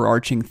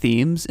overarching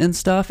themes and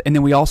stuff, and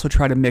then we also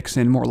try to mix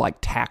in more like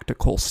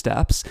tactical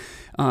steps.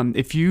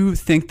 If you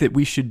think that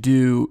we should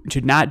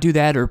not do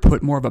that or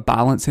put more of a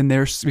balance in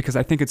there, because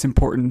I think it's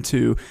important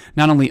to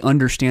not only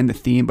understand the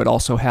theme but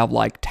also have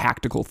like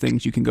tactical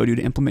things you can go do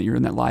to implement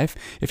in that life.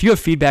 If you have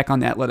feedback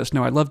on that, let us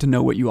know. I'd love to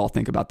know what you all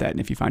think about that and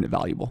if you find it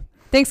valuable.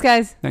 Thanks,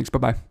 guys. Thanks.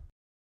 Bye-bye.